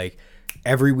be like,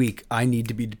 every week I need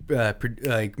to be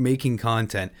like making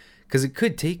content, because it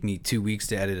could take me 2 weeks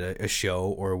to edit a show,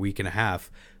 or a week and a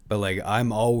half, but like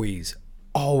I'm always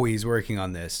working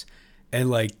on this, and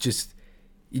like just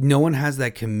no one has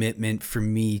that commitment for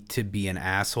me to be an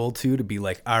asshole to be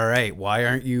like, all right, why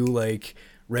aren't you like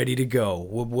ready to go?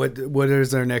 What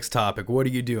is our next topic? What are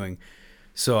you doing?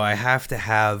 So I have to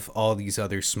have all these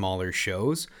other smaller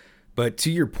shows. But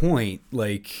to your point,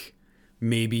 like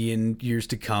maybe in years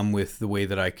to come, with the way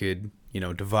that I could,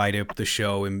 divide up the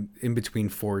show in between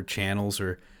 4 channels,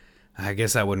 or I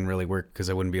guess that wouldn't really work because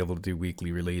I wouldn't be able to do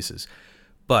weekly releases.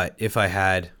 But if I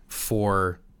had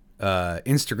 4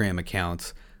 Instagram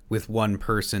accounts with one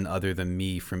person other than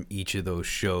me from each of those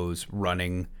shows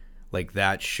running like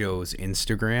that show's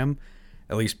Instagram,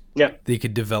 at least they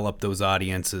could develop those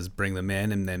audiences, bring them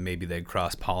in, and then maybe they'd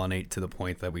cross-pollinate to the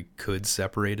point that we could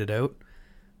separate it out.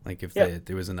 Like if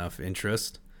there was enough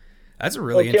interest. That's a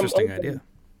really interesting idea.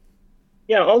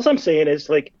 Yeah, all I'm saying is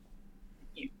like,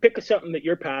 you pick something that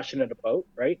you're passionate about,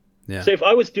 right? Yeah. So if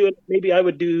I was doing, maybe I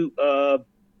would do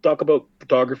talk about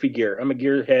photography gear. I'm a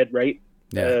gearhead, right?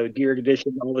 Yeah. Gear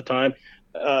edition all the time.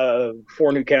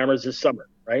 4 new cameras this summer,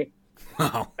 right?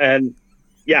 Wow. And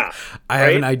yeah, I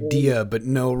have an idea, but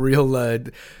no real.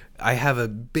 I have a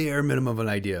bare minimum of an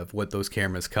idea of what those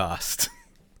cameras cost.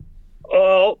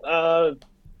 Oh,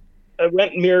 I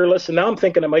went mirrorless, and now I'm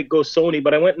thinking I might go Sony,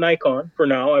 but I went Nikon for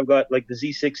now. I've got like the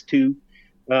Z6 II,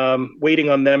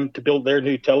 waiting on them to build their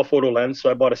new telephoto lens.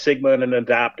 So I bought a Sigma and an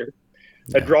adapter.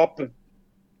 Yeah. I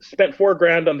spent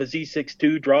 $4,000 on the Z6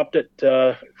 II, dropped it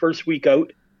first week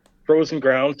out, frozen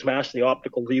ground, smashed the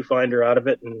optical viewfinder out of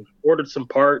it, and ordered some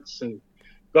parts and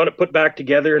got it put back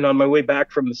together. And on my way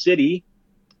back from the city,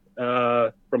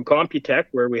 from Computech,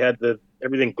 where we had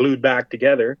everything glued back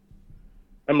together,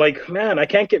 I'm like, man, I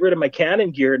can't get rid of my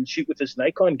Canon gear and shoot with this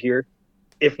Nikon gear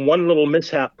if one little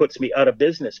mishap puts me out of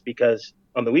business, because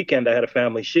on the weekend I had a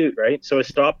family shoot, right? So I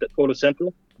stopped at Photo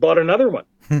Central, bought another one.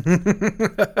 And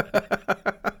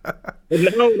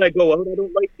now when I go out, I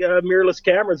don't like mirrorless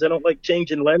cameras. I don't like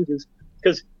changing lenses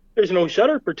because there's no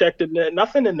shutter protected,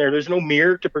 nothing in there. There's no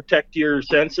mirror to protect your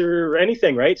sensor or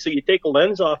anything, right? So you take a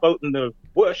lens off out in the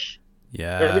bush,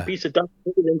 every piece of duct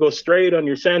tape, and go straight on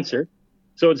your sensor.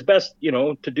 So it's best,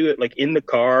 to do it like in the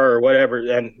car or whatever.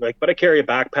 And but I carry a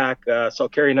backpack, so I'll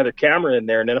carry another camera in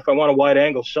there. And then if I want a wide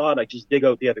angle shot, I just dig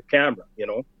out the other camera,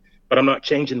 but I'm not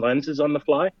changing lenses on the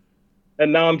fly.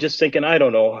 And now I'm just thinking, I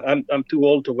don't know. I'm too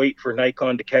old to wait for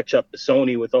Nikon to catch up to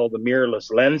Sony with all the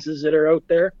mirrorless lenses that are out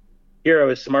there. Here I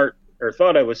was smart, or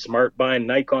thought I was smart, buying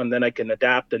Nikon, then I can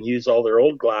adapt and use all their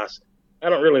old glass. I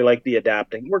don't really like the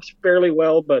adapting. It works fairly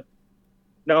well, but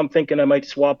now I'm thinking I might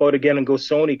swap out again and go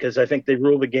Sony, because I think they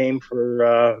rule the game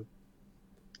for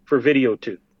video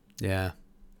too. Yeah.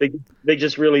 They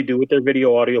just really do with their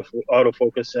video audio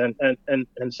autofocus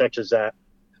and such as that.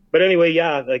 But anyway,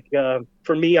 yeah, like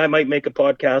for me, I might make a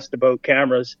podcast about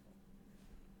cameras.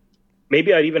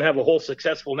 Maybe I'd even have a whole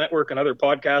successful network and other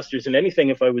podcasters and anything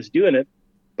if I was doing it.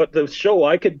 But the show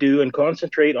I could do and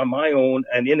concentrate on my own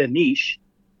and in a niche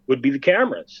would be the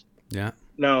cameras. Yeah.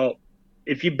 Now,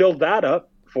 if you build that up,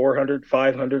 400,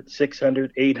 500,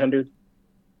 600, 800,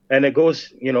 and it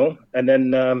goes, and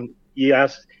then you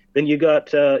ask, then you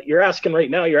got, you're asking right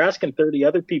now, you're asking 30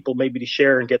 other people maybe to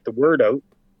share and get the word out.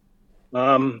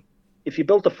 If you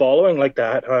built a following like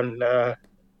that on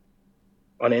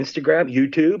Instagram,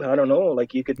 YouTube, I don't know,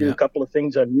 like you could do a couple of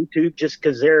things on YouTube just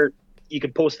because you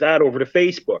could post that over to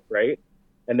Facebook, right?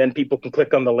 And then people can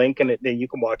click on the link and then you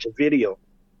can watch a video.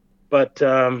 But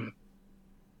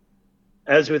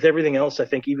as with everything else, I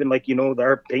think even like,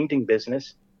 our painting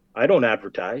business, I don't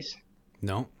advertise.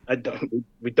 No, I don't.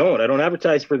 We don't. I don't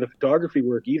advertise for the photography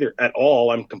work either at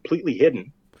all. I'm completely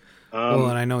hidden. Well,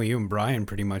 and I know you and Brian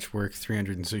pretty much work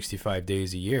 365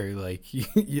 days a year. Like,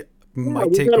 you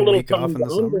might take a week off in the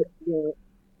summer. But,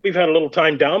 we've had a little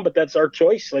time down, but that's our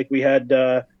choice. Like we had,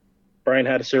 Brian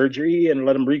had a surgery and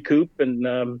let him recoup. And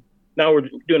now we're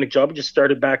doing a job. We just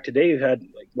started back today. We've had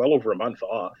like well over a month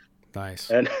off. Nice.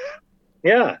 And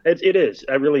yeah, it is.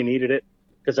 I really needed it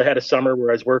because I had a summer where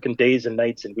I was working days and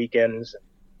nights and weekends.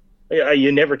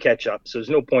 You never catch up. So there's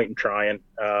no point in trying.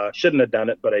 Shouldn't have done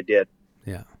it, but I did.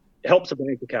 Yeah. It helps a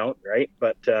bank account, right?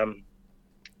 But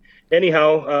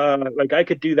anyhow, like I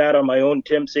could do that on my own,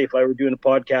 Tim, say if I were doing a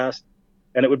podcast,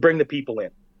 and it would bring the people in.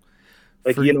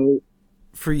 Like,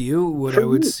 for you, what I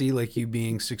would see like you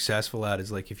being successful at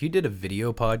is like if you did a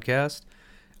video podcast,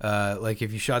 like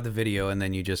if you shot the video and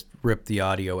then you just ripped the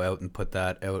audio out and put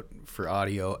that out for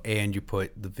audio and you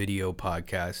put the video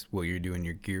podcast while you're doing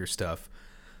your gear stuff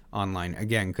online,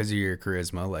 again, because of your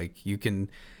charisma, like you can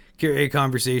carry a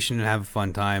conversation and have a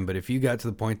fun time. But if you got to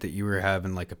the point that you were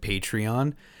having like a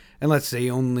Patreon and let's say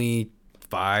only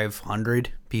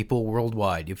 500 people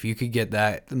worldwide, if you could get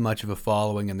that much of a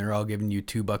following and they're all giving you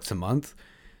 $2 a month,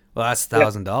 well, that's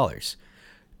 $1,000.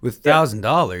 With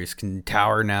 $1,000, can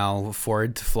Tower now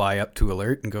afford to fly up to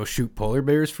Alert and go shoot polar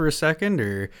bears for a second?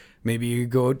 Or maybe you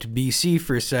go out to BC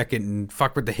for a second and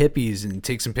fuck with the hippies and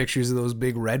take some pictures of those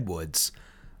big redwoods.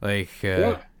 Like,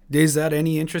 is that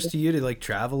any interest to you to like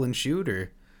travel and shoot?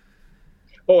 Or?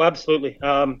 Oh, absolutely.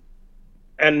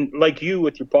 And like you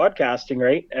with your podcasting,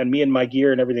 right? And me and my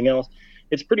gear and everything else,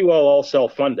 it's pretty well all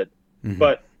self-funded. Mm-hmm.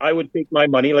 But I would take my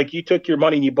money, like you took your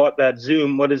money and you bought that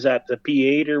Zoom. What is that? The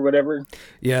P8 or whatever?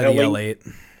 Yeah, the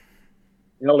L8.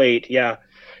 L8, yeah.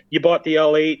 You bought the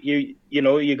L8. You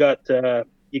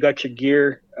got your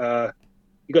gear.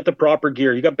 You got the proper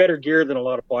gear. You got better gear than a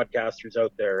lot of podcasters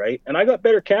out there, right? And I got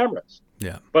better cameras.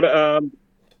 Yeah. But I'm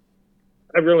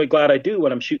really glad I do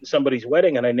when I'm shooting somebody's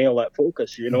wedding and I nail that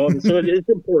focus, So it's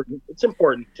important. It's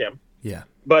important, Tim. Yeah.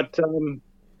 But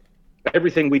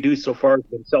everything we do so far has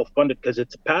been self-funded because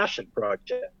it's a passion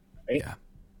project, right? Yeah.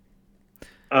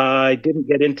 I didn't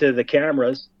get into the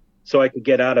cameras so I could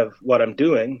get out of what I'm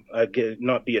doing.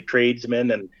 Not be a tradesman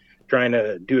and trying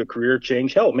to do a career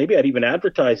change. Hell, maybe I'd even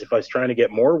advertise if I was trying to get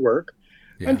more work.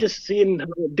 Yeah. I'm just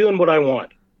doing what I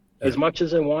want as much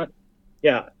as I want.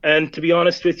 Yeah. And to be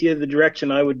honest with you, the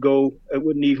direction I would go, it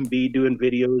wouldn't even be doing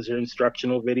videos or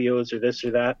instructional videos or this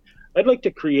or that. I'd like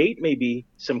to create maybe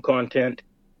some content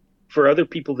for other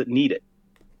people that need it.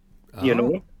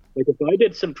 Like if I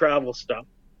did some travel stuff,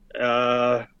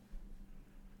 or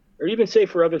even say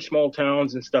for other small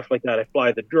towns and stuff like that, I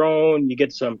fly the drone, you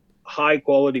get some high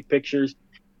quality pictures.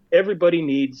 Everybody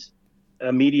needs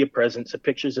a media presence. A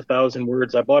picture's 1,000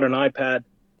 words. I bought an iPad.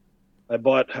 I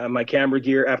bought my camera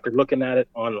gear after looking at it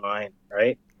online,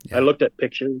 right? Yeah. I looked at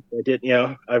pictures.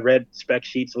 I read spec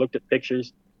sheets, looked at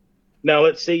pictures. Now,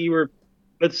 let's say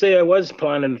I was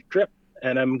planning a trip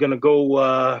and I'm going to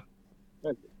go,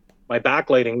 my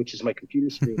backlighting, which is my computer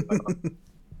screen.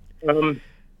 I'm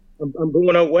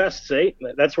going out west, say.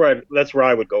 That's where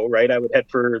I would go, right? I would head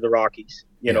for the Rockies,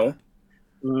 you know.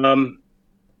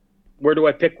 Where do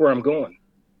I pick where I'm going?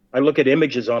 I look at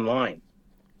images online.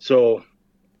 So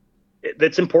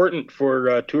that's important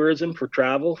for tourism, for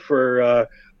travel, for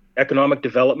economic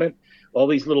development. All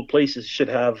these little places should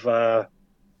have a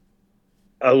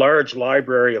large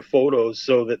library of photos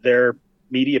so that their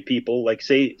media people, like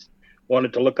say,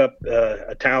 wanted to look up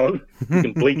a town, you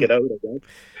can blink it out, I guess.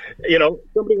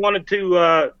 Somebody wanted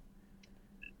to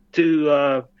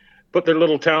put their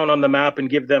little town on the map and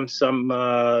give them some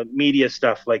media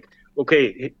stuff. Like,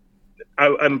 okay,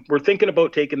 we're thinking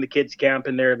about taking the kids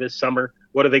camping there this summer.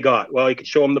 What do they got? Well, you could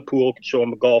show them the pool, you could show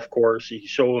them a golf course, you could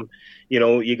show them,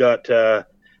 you got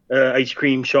ice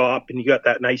cream shop, and you got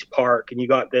that nice park, and you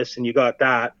got this, and you got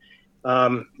that.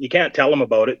 You can't tell them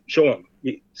about it. Show them.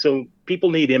 So people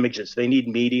need images. They need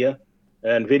media,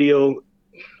 and video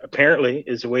apparently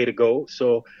is the way to go.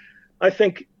 So I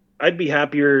think I'd be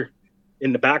happier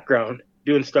in the background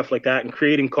doing stuff like that and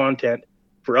creating content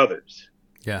for others.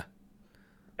 Yeah.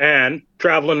 And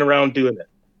traveling around doing it.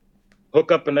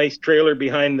 Hook up a nice trailer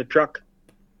behind the truck,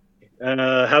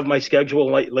 have my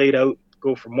schedule laid out,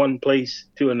 go from one place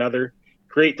to another,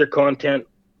 create their content,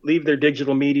 leave their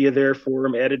digital media there for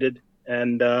them, edited,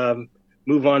 and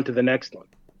move on to the next one.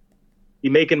 Be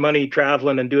making money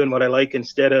traveling and doing what I like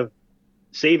instead of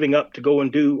saving up to go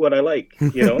and do what I like,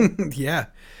 Yeah.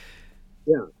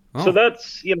 Yeah. Oh. So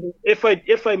that's,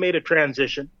 if I made a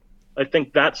transition, I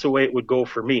think that's the way it would go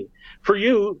for me. For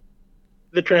you,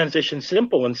 the transition's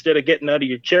simple. Instead of getting out of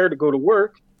your chair to go to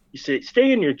work, you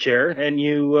stay in your chair and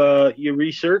you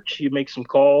research, you make some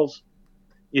calls,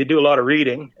 you do a lot of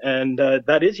reading, and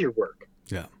that is your work.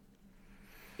 Yeah.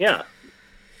 Yeah.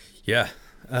 Yeah.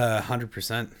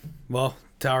 100%. Well,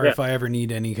 Tower, if I ever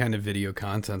need any kind of video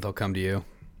content, I'll come to you.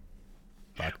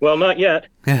 Fuck. Well, not yet.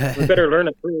 We better learn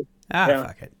it first.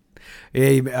 Fuck it.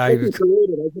 Hey, I just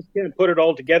can't put it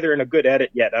all together in a good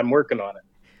edit yet. I'm working on it.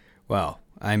 Well,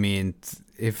 I mean,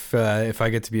 if I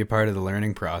get to be a part of the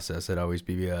learning process, I'd always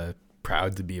be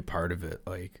proud to be a part of it.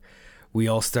 Like, we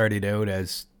all started out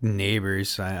as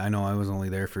neighbors. I know I was only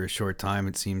there for a short time,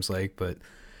 it seems like, but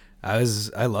I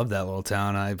loved that little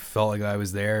town. I felt like I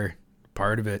was there,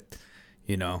 part of it,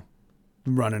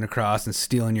 running across and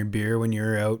stealing your beer when you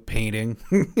were out painting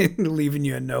and leaving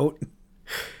you a note.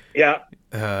 Yeah.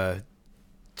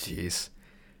 Jeez.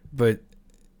 But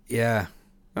yeah.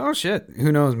 Oh shit.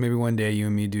 Who knows? Maybe one day you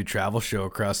and me do a travel show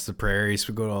across the prairies.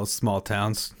 We go to all small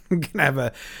towns. We can have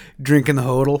a drink in the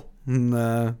hodl.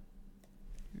 And,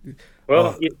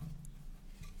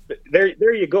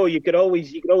 there you go. You could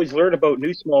always learn about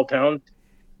new small towns.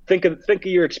 Think of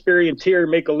your experience here.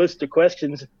 Make a list of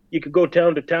questions. You could go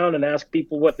town to town and ask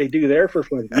people what they do there for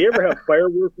fun. Do you ever have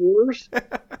firework wars?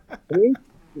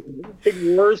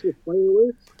 Big wars with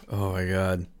fireworks? Oh my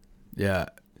god. Yeah.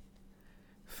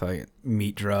 Fucking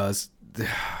meat draws.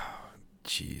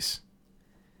 Jeez.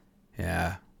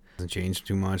 Yeah. Hasn't changed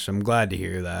too much. I'm glad to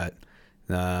hear that.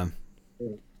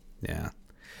 Yeah.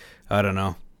 I don't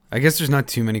know. I guess there's not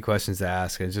too many questions to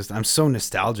ask. I'm so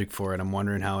nostalgic for it. I'm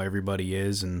wondering how everybody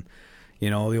is, and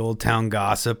the old town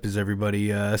gossip. Is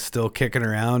everybody still kicking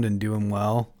around and doing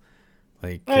well?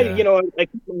 Like, I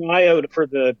keep my eye out for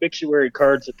the obituary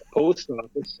cards at the post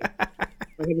office. I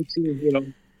haven't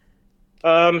seen,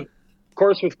 of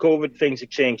course, with COVID, things have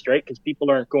changed, right? Because people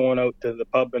aren't going out to the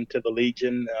pub and to the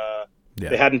Legion.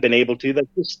 They hadn't been able to. That's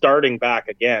just starting back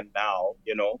again now,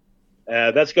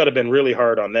 That's got to have been really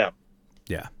hard on them.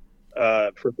 Yeah.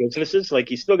 For businesses,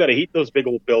 like, you still got to heat those big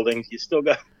old buildings. You still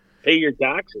got to pay your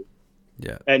taxes.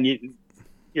 Yeah. And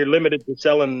you're limited to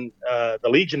selling the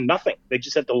Legion nothing. They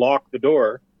just had to lock the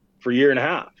door for a year and a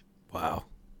half. Wow.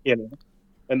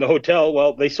 And the hotel,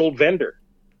 well, they sold vendor.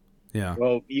 Yeah.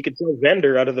 Well, you could sell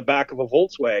vendor out of the back of a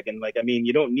Volkswagen. Like, I mean,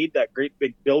 you don't need that great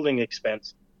big building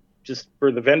expense just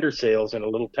for the vendor sales in a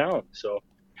little town. So,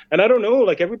 and I don't know,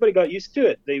 like, everybody got used to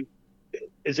it.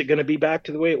 Is it going to be back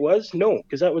to the way it was? No,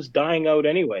 because that was dying out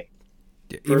anyway.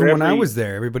 Even when I was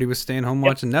there, everybody was staying home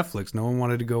watching Netflix. No one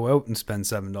wanted to go out and spend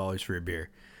 $7 for a beer.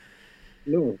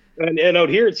 No, and out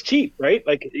here it's cheap, right?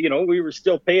 Like, we were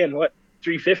still paying what,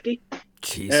 $3.50?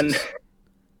 Jesus.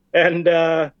 And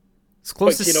it's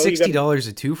close to $60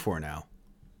 a 2 for now.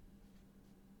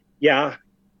 Yeah,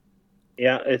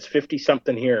 it's 50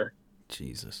 something here.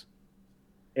 Jesus.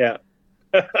 Yeah,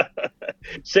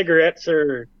 cigarettes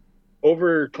are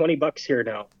over $20 here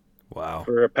now. Wow.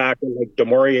 For a pack of like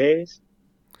Demoriers.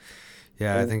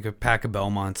 Yeah, I think a pack of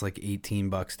Belmont's like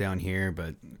 $18 down here,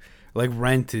 but like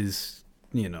rent is,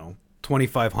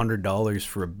 $2,500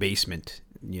 for a basement.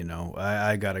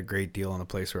 I got a great deal on the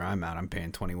place where I'm at. I'm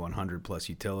paying $2,100 plus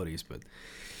utilities, but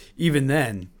even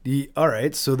then, all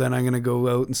right. So then I'm gonna go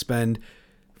out and spend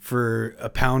for a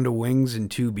pound of wings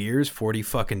and 2 beers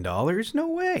 $40 No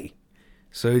way.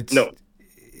 So it's no.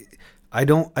 I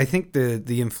think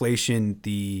the inflation,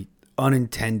 the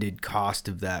unintended cost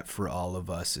of that for all of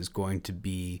us is going to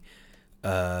be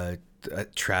a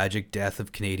tragic death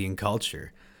of Canadian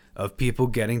culture, of people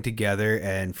getting together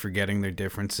and forgetting their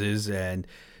differences and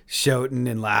shouting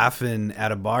and laughing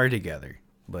at a bar together.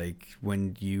 Like,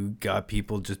 when you got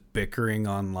people just bickering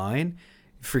online,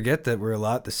 forget that we're a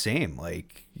lot the same.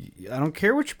 Like, I don't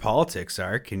care what your politics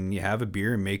are. Can you have a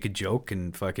beer and make a joke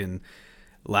and fucking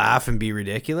laugh and be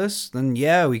ridiculous, then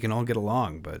yeah, we can all get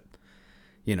along. But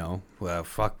well,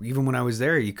 fuck. Even when I was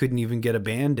there, you couldn't even get a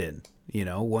band in.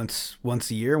 Once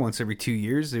a year, once every 2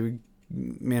 years, they would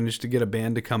manage to get a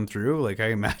band to come through. Like I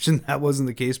imagine that wasn't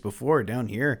the case before. Down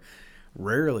here,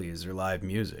 rarely is there live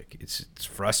music. It's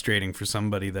frustrating for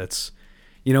somebody that's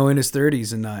in his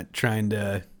 30s and not trying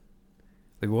to,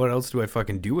 like, what else do I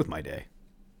fucking do with my day?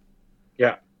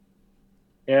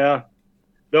 Yeah.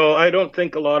 No, I don't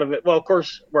think a lot of it. Well, of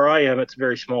course, where I am, it's a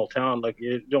very small town. Like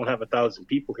you don't have 1,000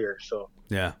 people here, so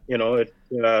yeah,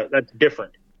 that's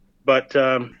different. But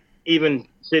even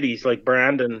cities like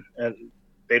Brandon, and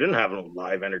they didn't have no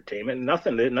live entertainment.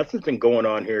 Nothing's been going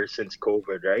on here since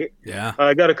COVID, right? Yeah.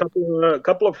 I got a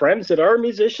couple of friends that are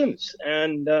musicians,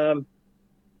 and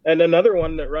another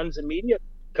one that runs a media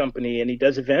company, and he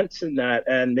does events and that,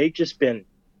 and they've just been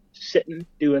sitting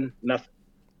doing nothing.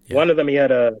 Yeah. One of them, he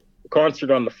had a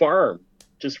concert on the farm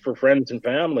just for friends and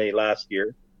family last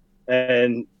year,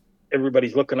 and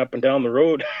everybody's looking up and down the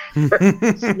road.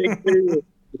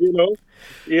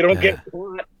 You don't get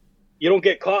caught. You don't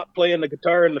get caught playing the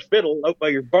guitar and the fiddle out by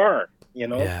your barn.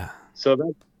 Yeah.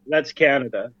 So that's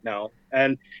Canada now,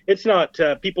 and it's not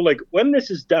people like, when this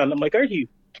is done, I'm like, are you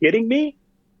kidding me?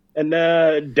 And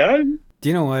done. Do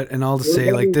you know what? And I'll just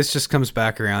say, like, this just comes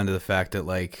back around to the fact that,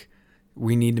 like,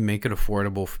 we need to make it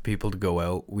affordable for people to go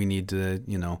out. We need to,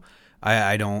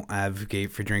 I don't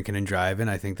advocate for drinking and driving.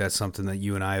 I think that's something that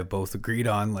you and I have both agreed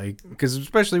on, like, because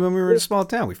especially when we were in a small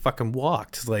town, we fucking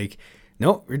walked. Like,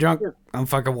 nope, you're drunk. I'll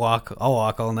fucking walk. I'll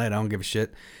walk all night. I don't give a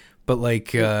shit. But,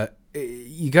 like,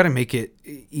 you got to make it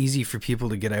easy for people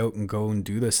to get out and go and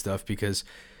do this stuff, because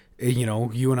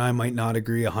you and I might not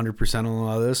agree 100% on a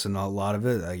lot of this, and a lot of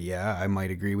it, yeah, I might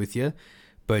agree with you.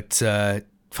 But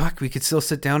fuck, we could still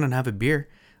sit down and have a beer.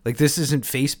 Like, this isn't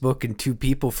Facebook and two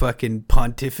people fucking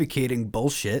pontificating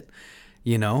bullshit.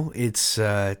 It's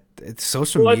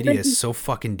social media is so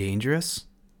fucking dangerous.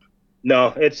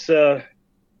 No, it's a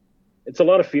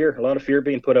lot of fear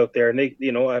being put out there, and they,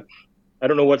 I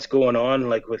don't know what's going on,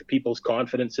 like, with people's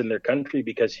confidence in their country,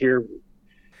 because here,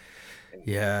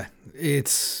 yeah,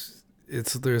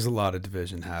 there's a lot of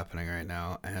division happening right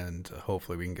now, and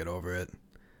hopefully we can get over it.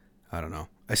 I don't know.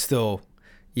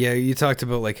 Yeah, you talked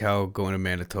about, like, how going to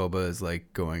Manitoba is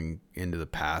like going into the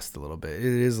past a little bit. It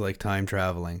is like time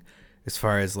traveling as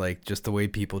far as, like, just the way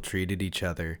people treated each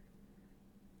other.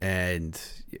 And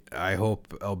I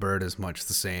hope Alberta's much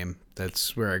the same.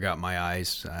 That's where I got my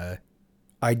eyes.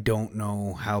 I don't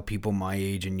know how people my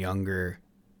age and younger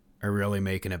are really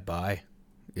making it by.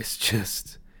 It's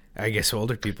just, I guess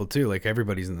older people too. Like,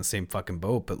 everybody's in the same fucking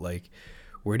boat. But, like,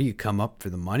 where do you come up for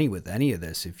the money with any of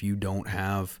this if you don't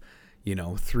have,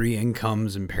 3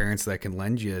 incomes and parents that can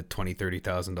lend you $20,000,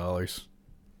 $30,000?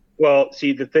 Well,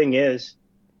 see, the thing is,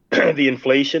 the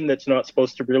inflation that's not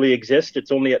supposed to really exist,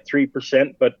 it's only at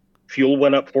 3%, but fuel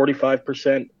went up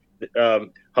 45%,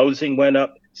 housing went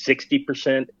up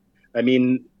 60%. I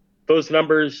mean, those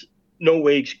numbers, no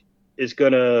wage is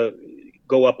going to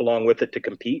go up along with it to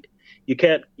compete. You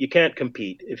can't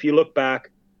compete. If you look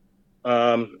back,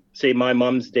 say my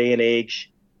mom's day and age,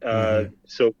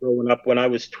 so growing up when I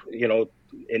was, in the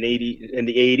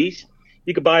 80s,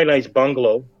 you could buy a nice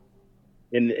bungalow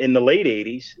in the late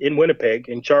 80s in Winnipeg,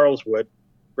 in Charleswood,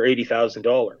 for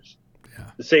 $80,000.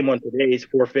 Yeah. The same one today is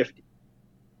 $450,000.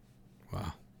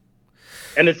 Wow.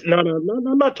 And it's not,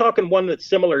 I'm not talking one that's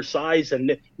similar size.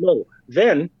 And no,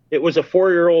 then it was a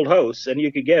 4-year-old house and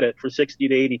you could get it for $60,000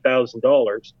 to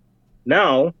 $80,000.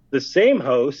 Now the same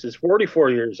house is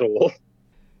 44 years old.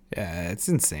 Yeah, it's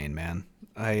insane, man.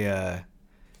 I'm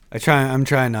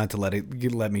trying not to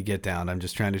let me get down. I'm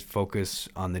just trying to focus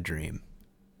on the dream.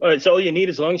 Well, it's all you need,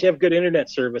 as long as you have good internet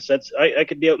service. I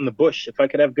could be out in the bush. If I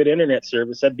could have good internet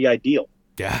service, that'd be ideal.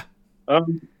 Yeah.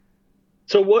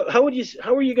 So how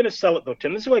are you going to sell it though,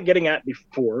 Tim? This is what I'm getting at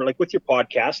before, like with your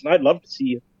podcast, and I'd love to see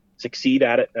you succeed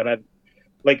at it. And I'd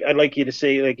like you to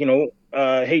say, like,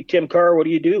 hey, Tim Carr, what do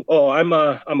you do? Oh, I'm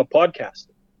a podcaster.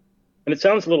 And it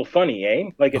sounds a little funny, eh?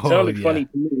 Like, it sounded funny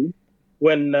to me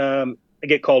when I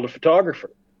get called a photographer,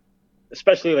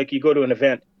 especially like you go to an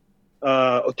event,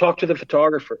 talk to the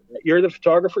photographer. You're the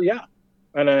photographer? Yeah.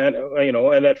 And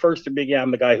and at first it'd be, yeah,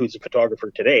 I'm the guy who's a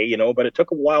photographer today, but it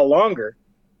took a while longer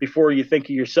before you think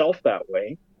of yourself that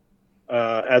way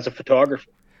as a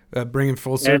photographer. Bringing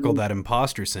full circle that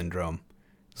imposter syndrome.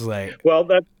 It's like, well,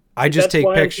 I just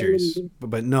take pictures,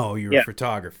 but no, you're a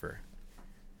photographer.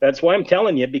 That's why I'm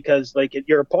telling you, because, like,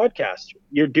 you're a podcaster.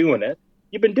 You're doing it.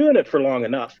 You've been doing it for long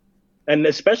enough. And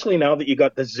especially now that you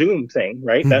got the Zoom thing,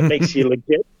 right? That makes you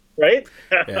legit, right?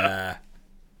 Yeah.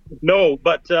 No,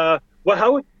 but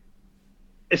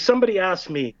if somebody asks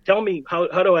me, tell me how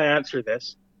do I answer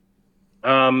this?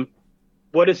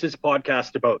 What is this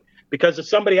podcast about? Because if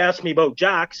somebody asked me about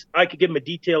Jax, I could give them a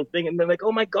detailed thing, and they're like,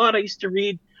 "Oh my God, I used to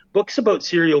read books about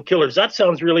serial killers. That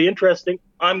sounds really interesting.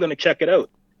 I'm going to check it out."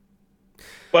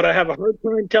 But I have a hard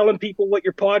time telling people what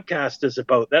your podcast is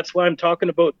about. That's why I'm talking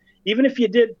about, even if you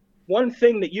did one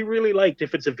thing that you really liked,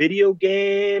 if it's a video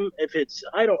game, if it's,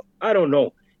 I don't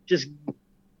know, just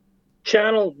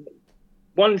channel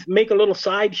one, make a little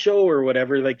sideshow or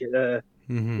whatever, like,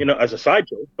 as a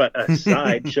sideshow, but a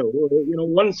sideshow,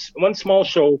 one small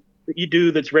show that you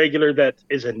do that's regular, that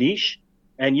is a niche,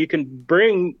 and you can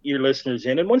bring your listeners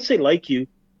in. And once they like you,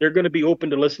 they're going to be open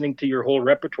to listening to your whole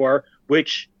repertoire,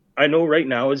 which I know right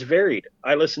now is varied.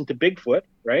 I listen to Bigfoot,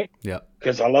 right? Yeah.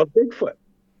 Because I love Bigfoot.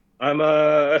 I'm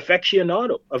a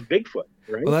aficionado of Bigfoot,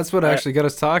 right? Well, that's what actually got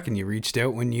us talking. You reached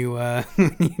out when you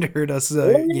you'd heard us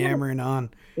yammering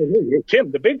on. Hey,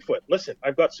 Tim, the Bigfoot. Listen,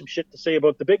 I've got some shit to say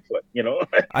about the Bigfoot,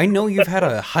 I know you've had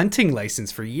a hunting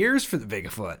license for years for the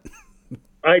Bigfoot.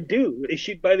 I do,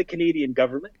 issued by the Canadian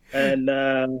government, and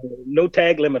no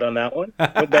tag limit on that one.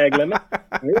 No tag limit.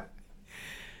 Right?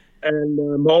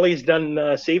 And Molly's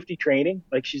done safety training.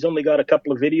 Like, she's only got a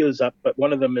couple of videos up, but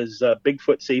one of them is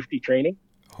Bigfoot safety training.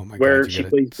 Oh my where God, she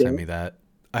plays send me that.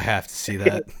 I have to see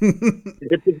that.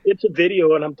 It's a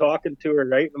video, and I'm talking to her,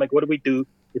 right? I'm like, what do we do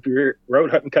if you're out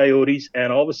hunting coyotes,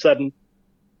 and all of a sudden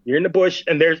you're in the bush,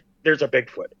 and there's a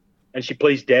Bigfoot, and she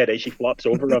plays dead as she flops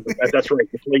over on the, that's right,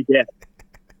 you play dead.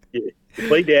 You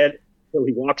play dead, so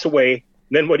he walks away, and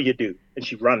then what do you do? And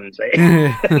she runs,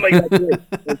 eh? I'm like, that's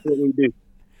right. That's what we do.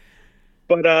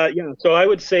 But so I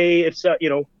would say it's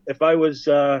if I was,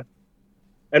 and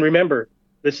remember,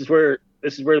 this is where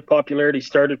the popularity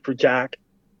started for Jack.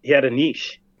 He had a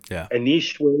niche, a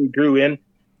niche where he drew in,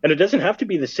 and it doesn't have to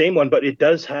be the same one, but it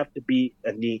does have to be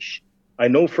a niche. I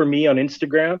know for me on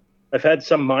Instagram, I've had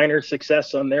some minor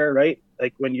success on there, right?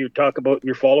 Like when you talk about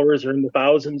your followers are in the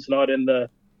thousands, not in the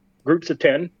groups of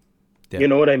 10. Yeah. You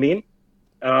know what I mean?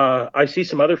 I see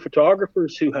some other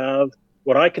photographers who have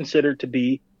what I consider to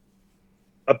be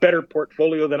a better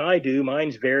portfolio than I do.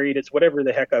 Mine's varied. It's whatever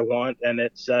the heck I want, and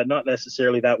it's not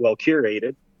necessarily that well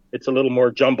curated. It's a little more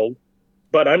jumbled,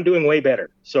 but I'm doing way better.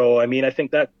 So, I mean, I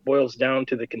think that boils down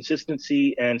to the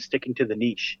consistency and sticking to the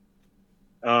niche.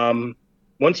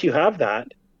 Once you have that,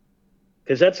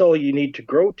 because that's all you need to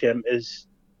grow, Tim, is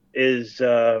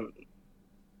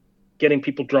getting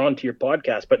people drawn to your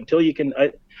podcast. But until you can,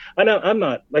 I know I'm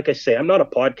not, like I say, I'm not a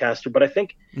podcaster, but I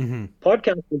think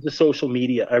podcast is a social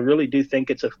media. I really do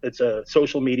think it's a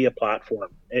social media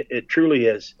platform. It truly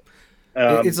is.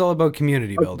 It's all about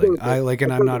community building.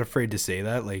 And I'm not afraid to say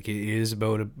that. Like, it is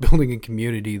about building a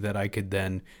community that I could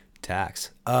then tax.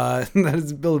 That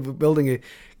is building a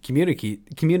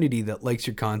community that likes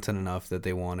your content enough that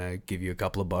they want to give you a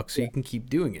couple of bucks so you can keep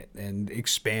doing it and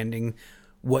expanding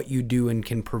what you do and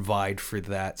can provide for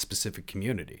that specific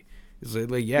community. It's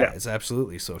like, it's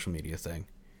absolutely a social media thing.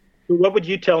 What would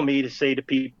you tell me to say to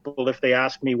people if they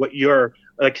ask me what your,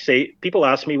 like, say, people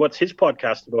ask me what's his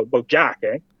podcast about Jack,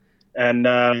 eh? And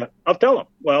I'll tell them,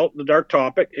 well, The Dark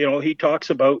Topic, he talks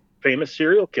about famous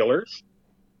serial killers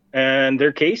and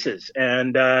their cases,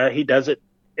 and he does it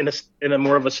in a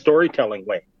more of a storytelling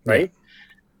way, right? Yeah.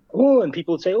 Oh, and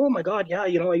people would say, oh my God, yeah, I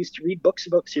used to read books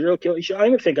about serial killers. I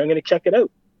think I'm going to check it out.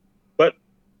 But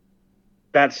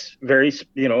that's very,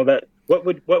 that what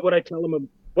would I tell them?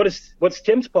 What's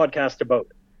Tim's podcast about?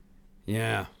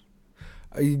 Yeah.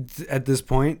 At this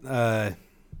point, I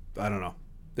don't know.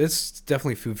 It's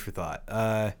definitely food for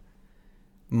thought.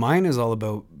 Mine is all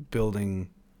about building,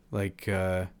 like,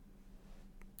 I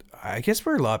guess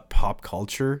we're a lot pop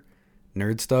culture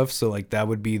nerd stuff. So, like, that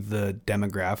would be the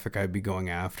demographic I'd be going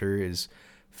after, is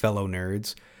fellow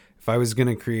nerds. If I was going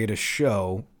to create a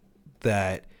show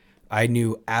that I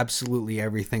knew absolutely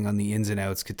everything on the ins and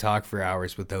outs, could talk for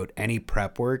hours without any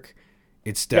prep work,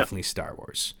 it's definitely Star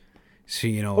Wars. So,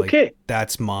 like,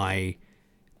 that's my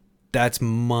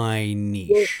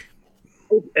niche.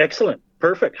 Oh, excellent.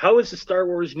 Perfect. How is the Star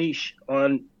Wars niche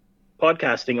on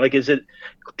podcasting? Like, is it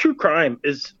true crime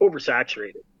is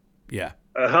oversaturated? Yeah.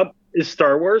 How is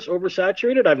Star Wars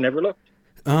oversaturated? I've never looked.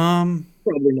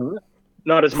 Probably not.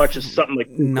 Not as much as something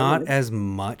like not as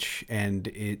much, and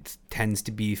it tends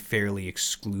to be fairly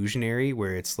exclusionary,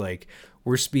 where it's like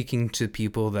we're speaking to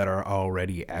people that are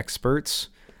already experts.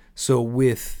 So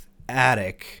with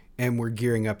Attic, and we're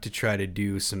gearing up to try to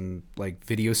do some like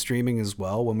video streaming as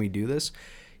well when we do this,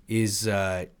 is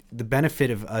the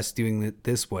benefit of us doing it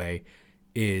this way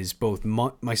is both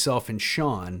myself and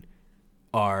Sean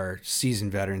are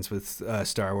seasoned veterans with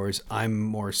Star Wars. I'm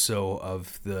more so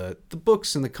of the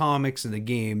books and the comics and the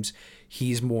games.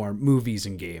 He's more movies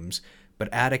and games.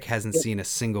 But Attic hasn't seen a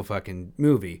single fucking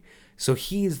movie. So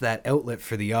he's that outlet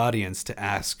for the audience to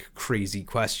ask crazy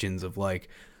questions of like,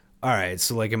 all right,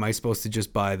 so like, am I supposed to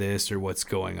just buy this or what's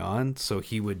going on? So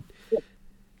he would,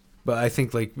 but I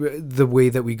think like the way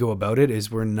that we go about it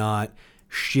is we're not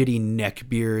shitty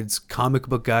neckbeards comic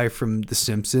book guy from The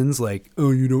Simpsons. Like, oh,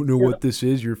 you don't know what this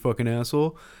is, you're a fucking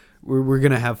asshole. We're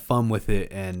going to have fun with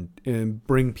it and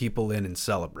bring people in and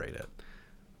celebrate it.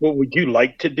 What would you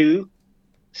like to do?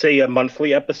 Say a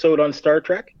monthly episode on Star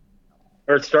Trek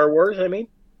or Star Wars, I mean?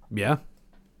 Yeah.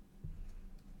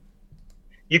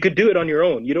 You could do it on your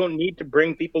own. You don't need to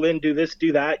bring people in, do this,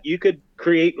 do that. You could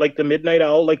create like the Midnight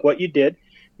Owl, like what you did.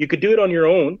 You could do it on your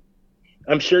own.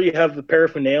 I'm sure you have the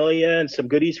paraphernalia and some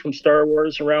goodies from Star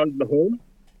Wars around the home.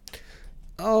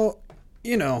 Oh,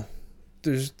 you know,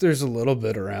 there's a little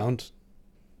bit around.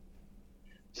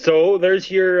 So there's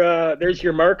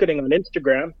your marketing on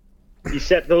Instagram. You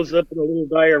set those up in a little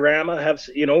diorama, have,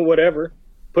 you know, whatever.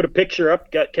 Put a picture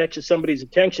up, catches somebody's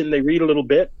attention. They read a little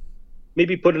bit.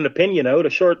 Maybe put an opinion out, a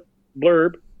short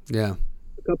blurb. Yeah.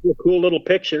 A couple of cool little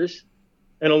pictures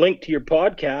and a link to your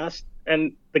podcast.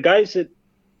 And the guys that,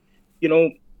 you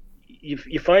know,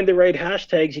 you find the right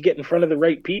hashtags, you get in front of the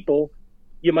right people,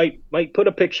 you might put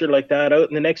a picture like that out,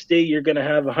 and the next day you're going to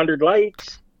have 100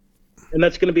 likes. And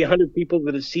that's going to be 100 people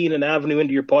that have seen an avenue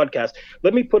into your podcast.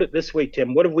 Let me put it this way,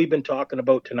 Tim. What have we been talking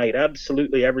about tonight?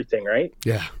 Absolutely everything, right?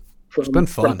 Yeah. It's been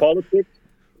fun. From politics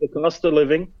to cost of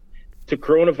living to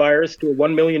coronavirus to a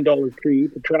 $1 million tree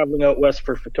to traveling out west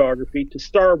for photography to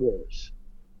Star Wars.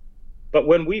 But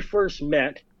when we first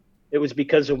met, it was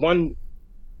because of one,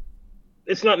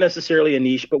 it's not necessarily a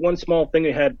niche, but one small thing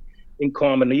we had in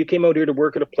common. You came out here to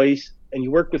work at a place and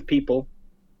you worked with people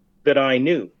that I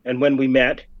knew. And when we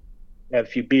met, have a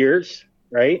few beers,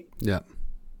 right? Yeah.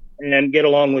 And get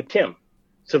along with Tim.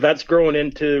 So that's grown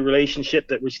into a relationship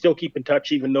that we still keep in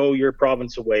touch, even though you're a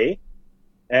province away.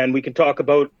 And we can talk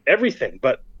about everything,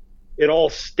 but it all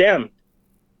stemmed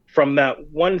from that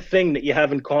one thing that you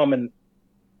have in common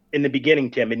in the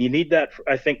beginning, Tim. And you need that,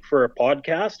 I think, for a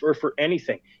podcast or for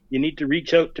anything. You need to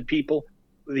reach out to people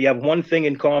that you have one thing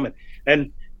in common.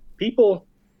 And people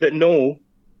that know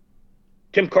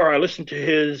Tim Carr, I listened to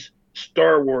his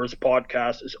Star Wars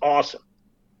podcast, is awesome.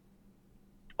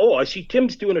 Oh, I see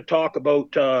Tim's doing a talk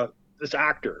about this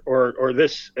actor or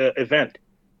this event.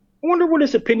 I wonder what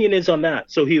his opinion is on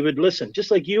that. So he would listen, just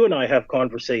like you and I have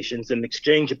conversations and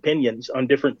exchange opinions on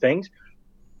different things.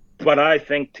 But I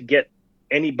think to get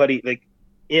anybody like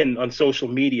in on social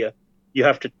media, you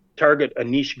have to target a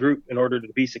niche group in order to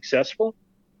be successful.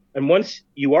 And once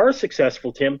you are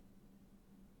successful, Tim,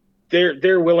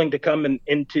 they're willing to come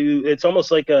into. It's almost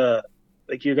like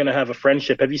you're going to have a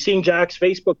friendship. Have you seen Jack's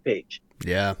Facebook page?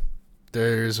 Yeah,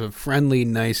 there's a friendly,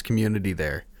 nice community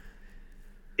there.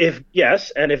 If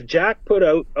Jack put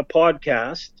out a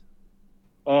podcast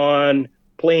on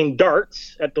playing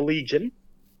darts at the Legion,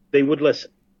 they would listen.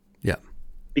 Yeah.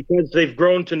 Because they've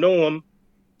grown to know him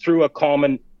through a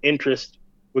common interest,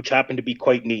 which happened to be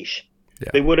quite niche. Yeah.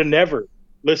 They would have never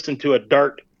listened to a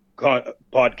dart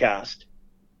podcast,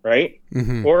 right?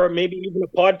 Mm-hmm. Or maybe even a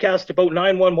podcast about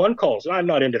 911 calls. I'm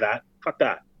not into that. Fuck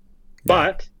that. Yeah.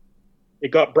 But it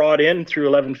got brought in through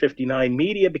 1159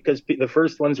 Media because the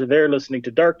first ones are there listening to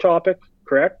Dark Topic,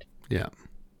 correct? Yeah.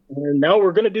 And now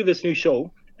we're going to do this new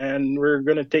show, and we're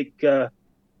going to take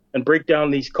and break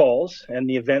down these calls and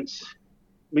the events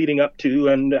leading up to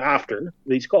and after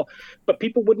these calls. But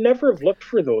people would never have looked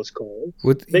for those calls.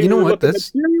 You know what?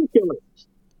 That's.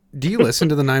 Do you listen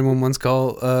to the 911's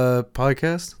call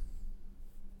podcast?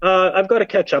 I've got to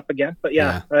catch up again, but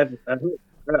yeah.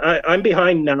 I'm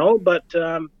behind now, but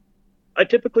I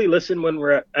typically listen when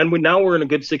we're now we're in a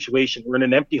good situation. We're in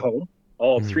an empty home,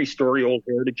 all 3-story old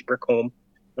heritage brick home,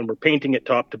 and we're painting it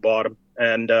top to bottom.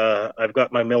 And I've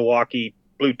got my Milwaukee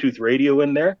Bluetooth radio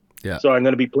in there. Yeah. So I'm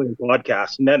going to be playing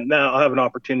podcasts, and then now I'll have an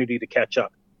opportunity to catch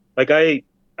up. Like I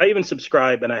even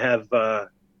subscribe, and I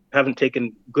haven't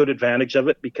taken good advantage of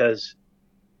it because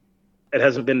it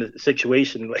hasn't been the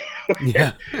situation where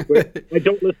I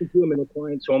don't listen to them in a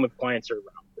client's home if clients are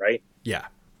around, right? Yeah.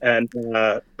 And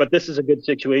but this is a good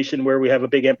situation where we have a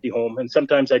big empty home, and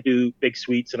sometimes I do big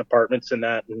suites and apartments and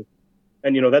that,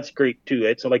 and you know that's great too.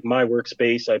 It's like my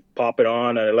workspace. I pop it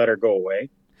on and I let her go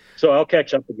away. So I'll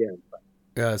catch up again.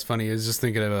 Yeah, it's funny. I was just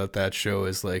thinking about that show.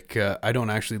 Is like I don't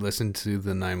actually listen to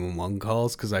the 911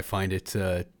 calls because I find it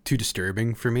too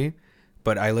disturbing for me.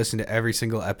 But I listen to every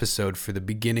single episode for the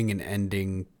beginning and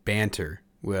ending banter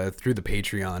through the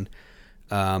Patreon.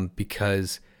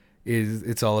 because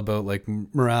it's all about like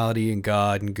morality and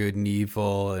God and good and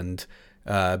evil and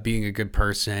being a good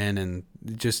person, and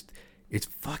just it's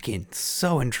fucking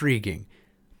so intriguing.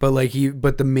 But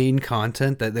but the main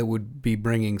content that would be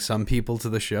bringing some people to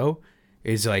the show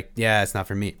is like, yeah, it's not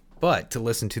for me. But to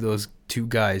listen to those two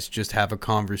guys just have a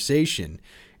conversation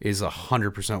is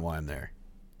 100% why I'm there.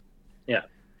 Yeah.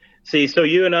 See, so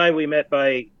you and I, we met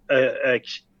by a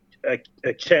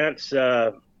chance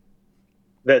that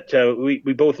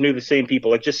we both knew the same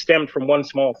people. It just stemmed from one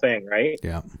small thing, right?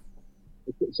 Yeah.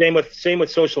 Same with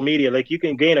social media. Like, you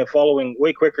can gain a following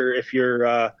way quicker if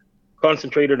you're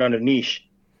concentrated on a niche,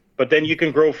 but then you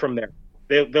can grow from there.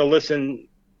 They'll listen.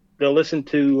 They'll listen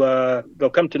to. They'll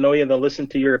come to know you. They'll listen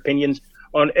to your opinions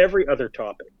on every other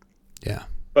topic. Yeah.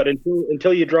 But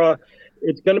until you draw,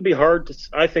 it's going to be hard to.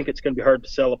 I think it's going to be hard to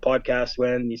sell a podcast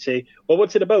when you say, "Well,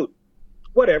 what's it about?"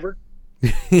 Whatever.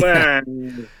 Yeah. Well,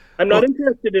 I'm not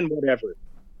interested in whatever.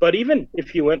 But even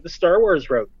if you went the Star Wars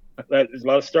route, there's a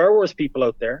lot of Star Wars people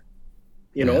out there.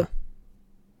 You know.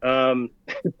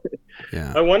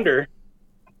 Yeah. I wonder.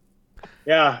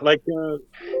 Yeah, like I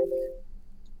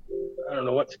don't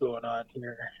know what's going on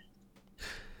here.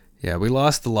 Yeah, we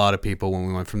lost a lot of people when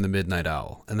we went from the Midnight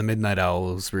Owl, and the Midnight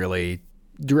Owl was really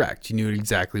direct. You knew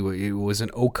exactly what it was, an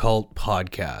occult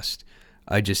podcast.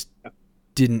 I just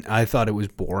didn't. I thought it was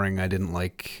boring. I didn't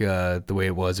like the way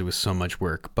it was. It was so much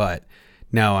work. But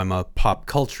now I'm a pop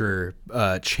culture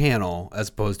channel as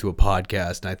opposed to a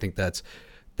podcast, and I think that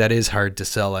is hard to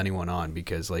sell anyone on,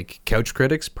 because like Couch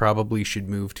Critics probably should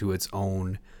move to its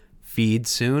own feed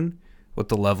soon with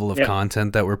the level of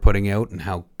content that we're putting out and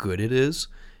how good it is.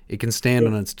 It can stand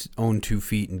on its own 2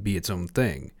 feet and be its own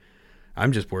thing.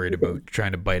 I'm just worried about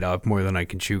trying to bite off more than I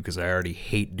can chew, because I already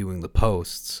hate doing the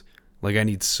posts. Like, I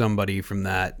need somebody from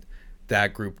that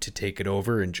group to take it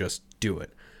over and just do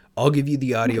it. I'll give you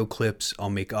the audio clips. I'll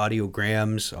make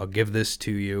audiograms. I'll give this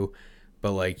to you.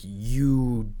 But like,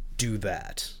 you do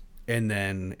that, and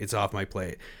then it's off my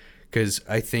plate. Because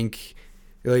I think,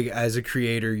 like, as a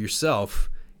creator yourself,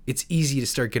 it's easy to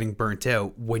start getting burnt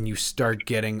out when you start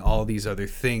getting all these other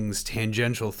things,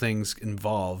 tangential things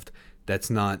involved,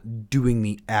 that's not doing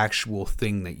the actual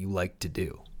thing that you like to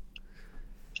do.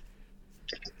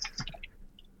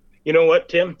 You know what,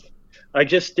 Tim? I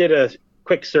just did a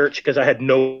quick search because I had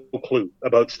no clue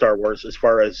about Star Wars as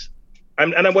far as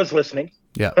and I was listening.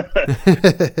 Yeah.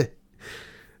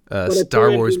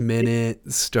 Star Wars Minute,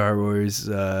 Star Wars,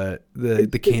 the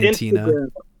Cantina. Instagram.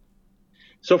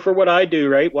 So for what I do,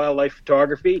 right, wildlife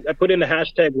photography, I put in the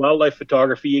hashtag wildlife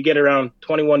photography. You get around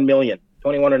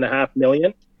 21.5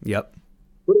 million. Yep.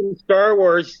 Put in Star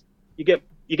Wars, you get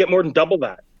more than double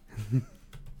that.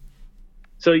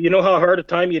 So you know how hard a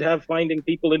time you'd have finding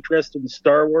people interested in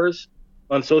Star Wars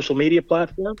on social media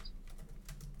platforms?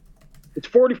 It's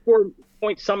 44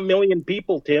 point some million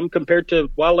people, Tim, compared to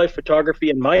wildlife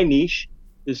photography, and my niche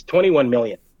is 21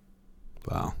 million.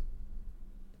 Wow.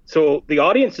 So the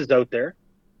audience is out there.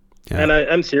 Yeah. And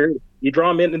I'm serious. You draw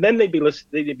them in, and then they'd be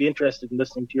interested in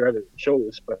listening to your other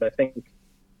shows. But I think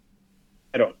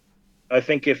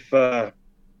if I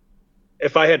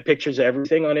had pictures of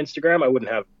everything on Instagram, I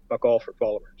wouldn't have fuck all for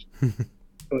followers.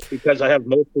 Because I have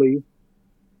mostly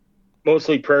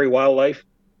prairie wildlife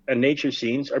and nature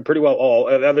scenes are pretty well all.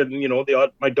 Other than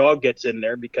my dog gets in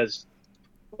there because,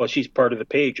 well, she's part of the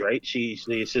page, right? She's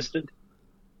the assistant.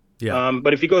 Yeah.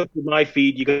 But if you go through my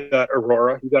feed, you got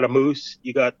Aurora, you got a moose,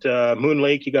 you got Moon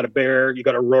Lake, you got a bear, you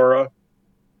got Aurora,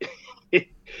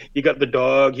 you got the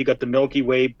dog, you got the Milky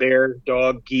Way, bear,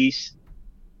 dog, geese,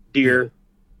 deer,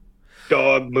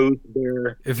 dog, moose,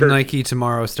 bear. If turkey. Nike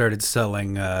tomorrow started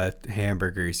selling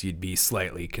hamburgers, you'd be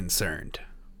slightly concerned.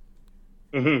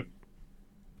 Mm-hmm.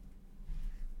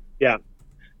 Yeah.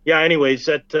 Yeah. Anyways,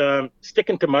 that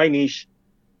sticking to my niche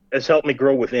has helped me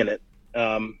grow within it.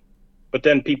 But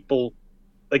then people,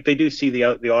 like, they do see the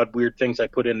odd weird things I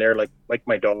put in there, like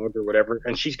my dog or whatever,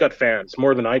 and she's got fans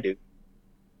more than I do.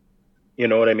 You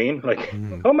know what I mean? Like,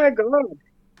 oh my God,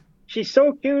 she's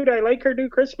so cute. I like her new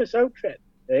Christmas outfit.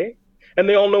 Eh? And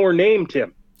they all know her name,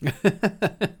 Tim.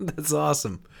 That's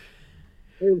awesome.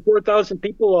 There's 4,000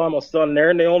 people almost on there,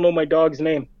 and they all know my dog's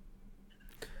name.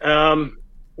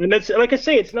 And that's, like I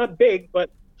say, it's not big, but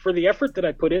for the effort that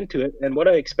I put into it and what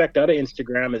I expect out of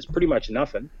Instagram is pretty much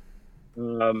nothing.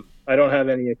 I don't have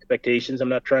any expectations. I'm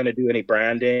not trying to do any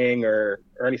branding or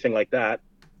anything like that.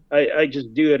 I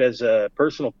just do it as a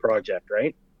personal project,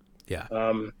 right? Yeah.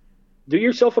 Do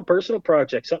yourself a personal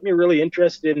project, something you're really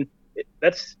interested in.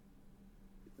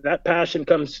 That passion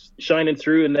comes shining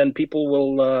through, and then people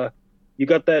will, you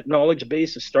got that knowledge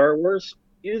base of Star Wars,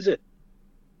 use it.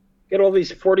 get all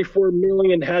these 44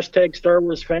 million hashtag Star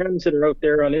Wars fans that are out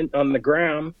there on the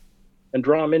gram, and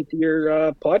draw them into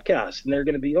your podcast, and they're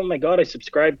going to be, oh my god, I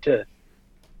subscribe to,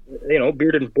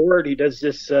 Beard and Board. He does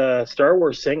this Star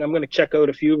Wars thing. I'm going to check out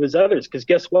a few of his others, because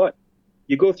guess what?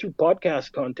 You go through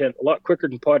podcast content a lot quicker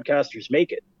than podcasters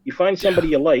make it. You find somebody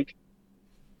you like,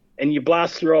 and you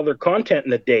blast through all their content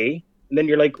in a day, and then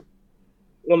you're like,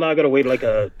 well, now I got to wait like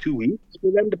 2 weeks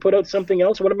for them to put out something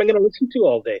else. What am I going to listen to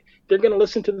all day? They're going to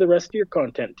listen to the rest of your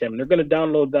content, Tim. They're going to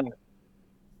download that.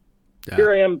 Yeah.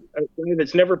 Here I am, a guy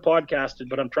that's never podcasted,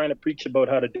 but I'm trying to preach about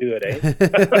how to do it,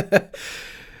 eh?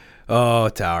 Oh,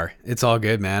 Tower, it's all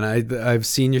good, man. I've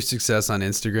seen your success on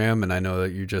Instagram, and I know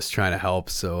that you're just trying to help.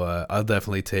 So I'll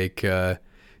definitely take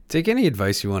any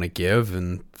advice you want to give.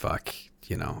 And fuck,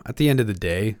 at the end of the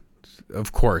day,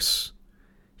 of course,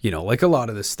 like a lot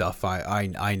of this stuff,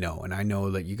 I know, and I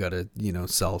know that you got to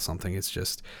sell something. It's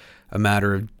just a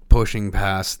matter of pushing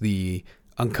past the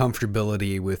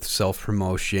uncomfortability with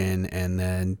self-promotion, and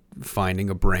then finding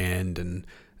a brand and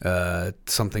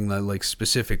something that, like,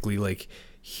 specifically, like,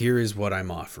 here is what I'm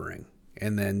offering,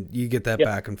 and then you get that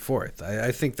back and forth.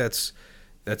 I think that's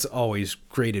always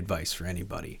great advice for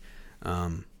anybody.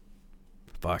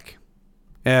 Fuck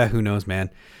yeah, who knows, man.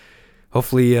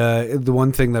 Hopefully the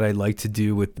one thing that I'd like to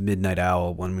do with the Midnight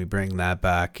Owl when we bring that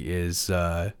back is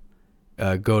go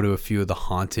to a few of the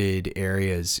haunted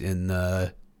areas in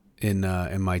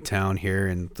my town here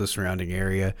and the surrounding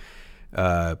area.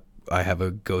 I have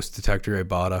a ghost detector I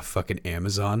bought off fucking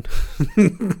Amazon.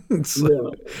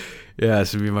 So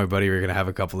me and my buddy were gonna have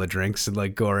a couple of drinks and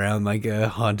like go around like a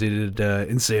haunted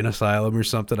insane asylum or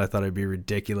something. I thought it'd be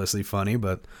ridiculously funny,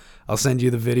 but I'll send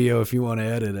you the video if you want to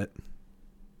edit it.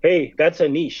 Hey, that's a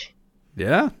niche.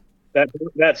 Yeah.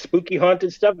 That spooky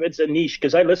haunted stuff, it's a niche,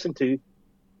 because I listen to,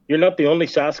 you're not the only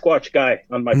Sasquatch guy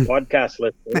on my podcast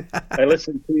list. I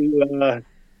listen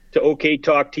to OK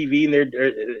Talk TV and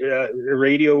their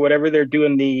radio, whatever. They're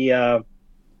doing they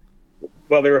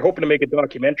were hoping to make a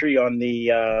documentary on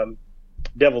the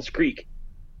Devil's Creek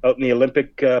out in the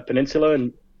Olympic Peninsula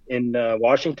in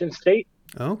Washington State.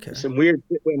 Okay. Some weird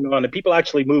shit went on, and people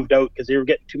actually moved out because they were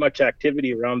getting too much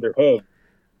activity around their home.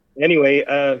 Anyway,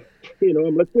 I'm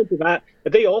listening to that.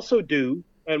 But they also do,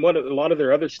 and what a lot of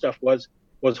their other stuff was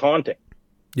haunting.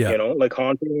 Yeah. Like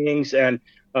hauntings, and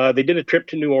they did a trip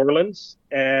to New Orleans,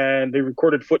 and they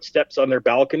recorded footsteps on their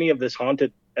balcony of this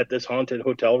haunted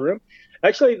hotel room.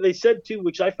 Actually, they said too,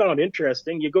 which I found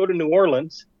interesting. You go to New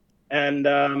Orleans, and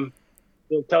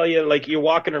they'll tell you, like, you're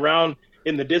walking around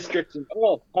in the district, and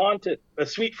haunted, a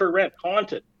suite for rent,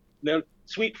 haunted. No,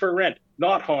 suite for rent,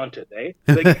 not haunted, eh?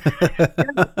 Like,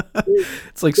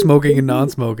 it's like smoking and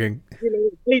non-smoking.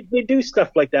 They do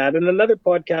stuff like that. And another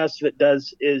podcast that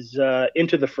does is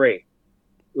Into the Fray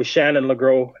with Shannon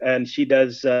LeGros, and she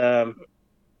does. I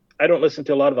don't listen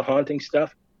to a lot of the haunting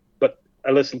stuff, but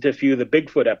I listen to a few of the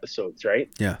Bigfoot episodes, right?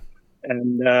 Yeah.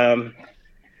 And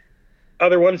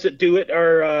other ones that do it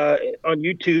are on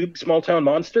YouTube, Small Town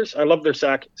Monsters. I love their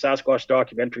Sasquatch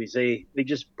documentaries. They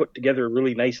just put together a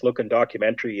really nice looking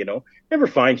documentary, Never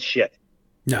find shit.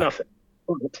 No. Nothing.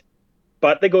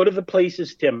 But they go to the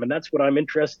places, Tim, and that's what I'm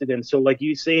interested in. So like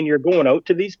you saying you're going out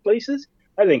to these places,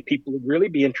 I think people would really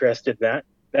be interested in that.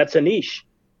 That's a niche.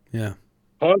 Yeah.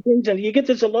 Hauntings, and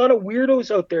there's a lot of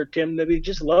weirdos out there, Tim, that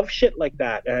just love shit like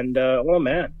that. And, oh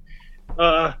man.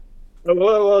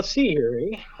 Well, let's see here,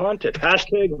 eh? Haunted.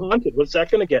 Hashtag haunted. What's that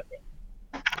going to get me?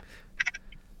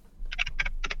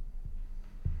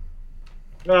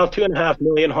 Well, 2.5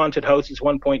 million, haunted houses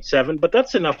 1.7, but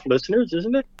that's enough listeners,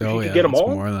 isn't it? Oh, yeah, get them that's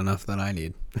all? more than enough than I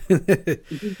need.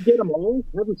 If you get them all,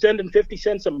 have them sending 50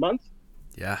 cents a month?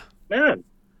 Yeah. Man.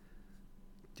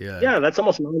 Yeah, that's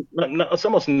almost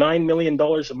 $9 million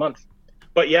a month.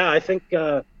 But yeah, I think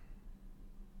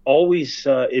always,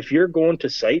 if you're going to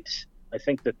sites, I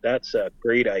think that's a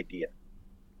great idea.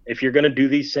 If you're going to do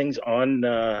these things on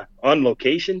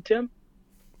location, Tim.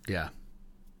 Yeah.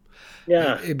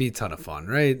 Yeah. It'd be a ton of fun,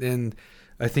 right? And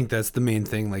I think that's the main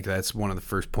thing. Like, that's one of the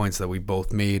first points that we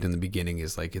both made in the beginning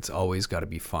is, like, it's always got to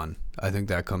be fun. I think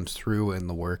that comes through in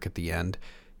the work at the end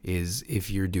is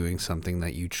if you're doing something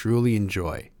that you truly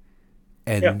enjoy.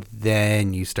 And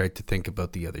then you start to think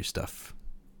about the other stuff.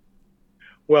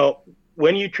 Well,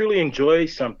 when you truly enjoy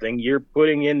something, you're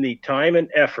putting in the time and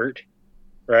effort,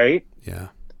 right? Yeah.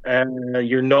 And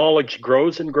your knowledge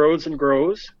grows and grows and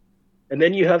grows. And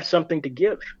then you have something to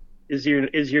give is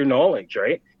your knowledge,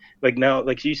 right? Like now,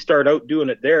 like you start out doing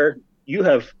it there, you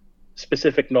have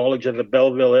specific knowledge of the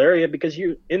Belleville area because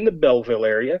you're in the Belleville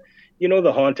area. You know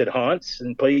the haunted haunts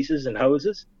and places and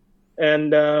houses.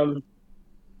 And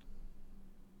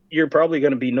you're probably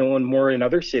going to be known more in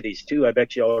other cities too. I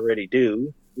bet you already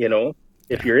do,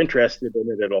 if you're interested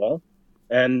in it at all.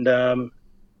 And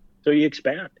so you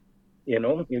expand,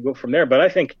 you go from there. But I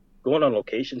think going on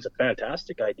location is a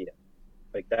fantastic idea.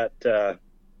 Like that,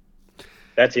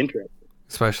 that's interesting.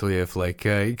 Especially if like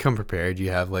you come prepared, you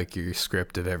have like your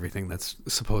script of everything that's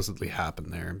supposedly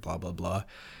happened there and blah blah blah,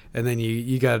 and then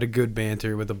you got a good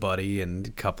banter with a buddy and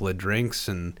a couple of drinks,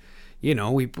 and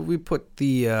we put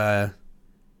the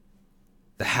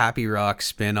happy rock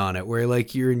spin on it, where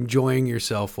like you're enjoying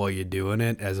yourself while you're doing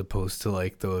it, as opposed to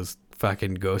like those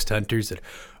fucking ghost hunters that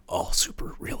all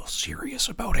super real serious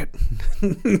about it.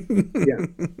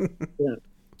 Yeah.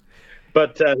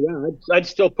 But I'd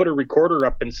still put a recorder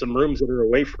up in some rooms that are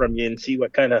away from you and see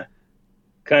what kind of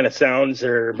sounds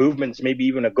or movements. Maybe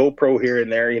even a GoPro here and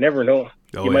there. You never know.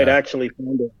 You might actually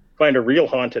find a real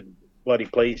haunted bloody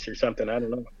place or something. I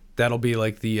don't know. That'll be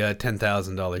like the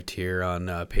 $10,000 tier on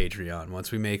Patreon.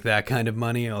 Once we make that kind of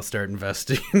money, I'll start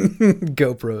investing in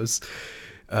GoPros.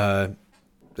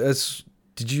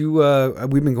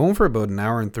 We've been going for about an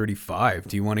hour and 35.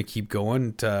 Do you want to keep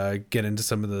going to get into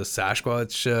some of the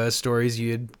Sasquatch stories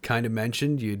you had kind of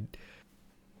mentioned?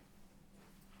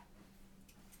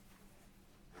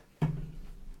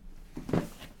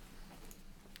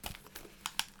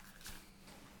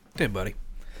 Hey, buddy.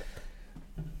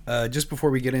 Just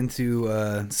before we get into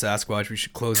Sasquatch, we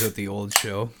should close out the old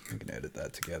show. We can edit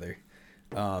that together.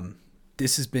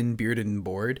 This has been Bearded and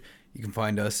Bored. You can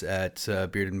find us at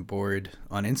Bearded and Bored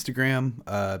on Instagram,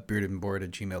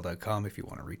 beardedandbored@gmail.com if you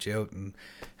want to reach out and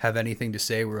have anything to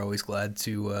say. We're always glad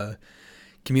to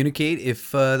communicate.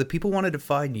 If the people wanted to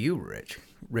find you,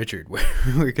 Richard,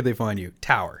 where could they find you?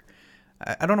 Tower.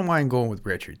 I don't know why I'm going with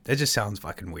Richard. That just sounds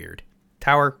fucking weird.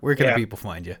 Tower, where can the people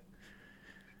find you?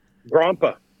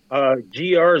 Grompa,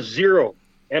 GR0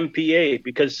 MPA,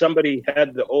 because somebody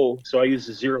had the O, so I use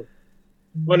the 0.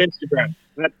 On Instagram,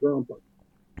 at Grompa.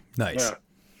 Nice.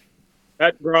 Yeah.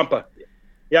 At Grompa.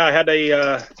 Yeah, I had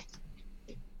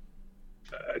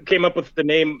came up with the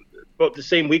name about the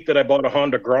same week that I bought a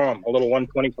Honda Grom, a little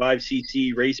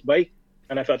 125cc race bike.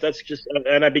 And I thought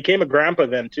and I became a grandpa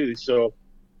then too. So,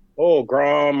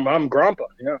 Grom, I'm Grompa.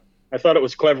 Yeah. I thought it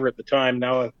was clever at the time.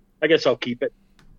 Now I guess I'll keep it.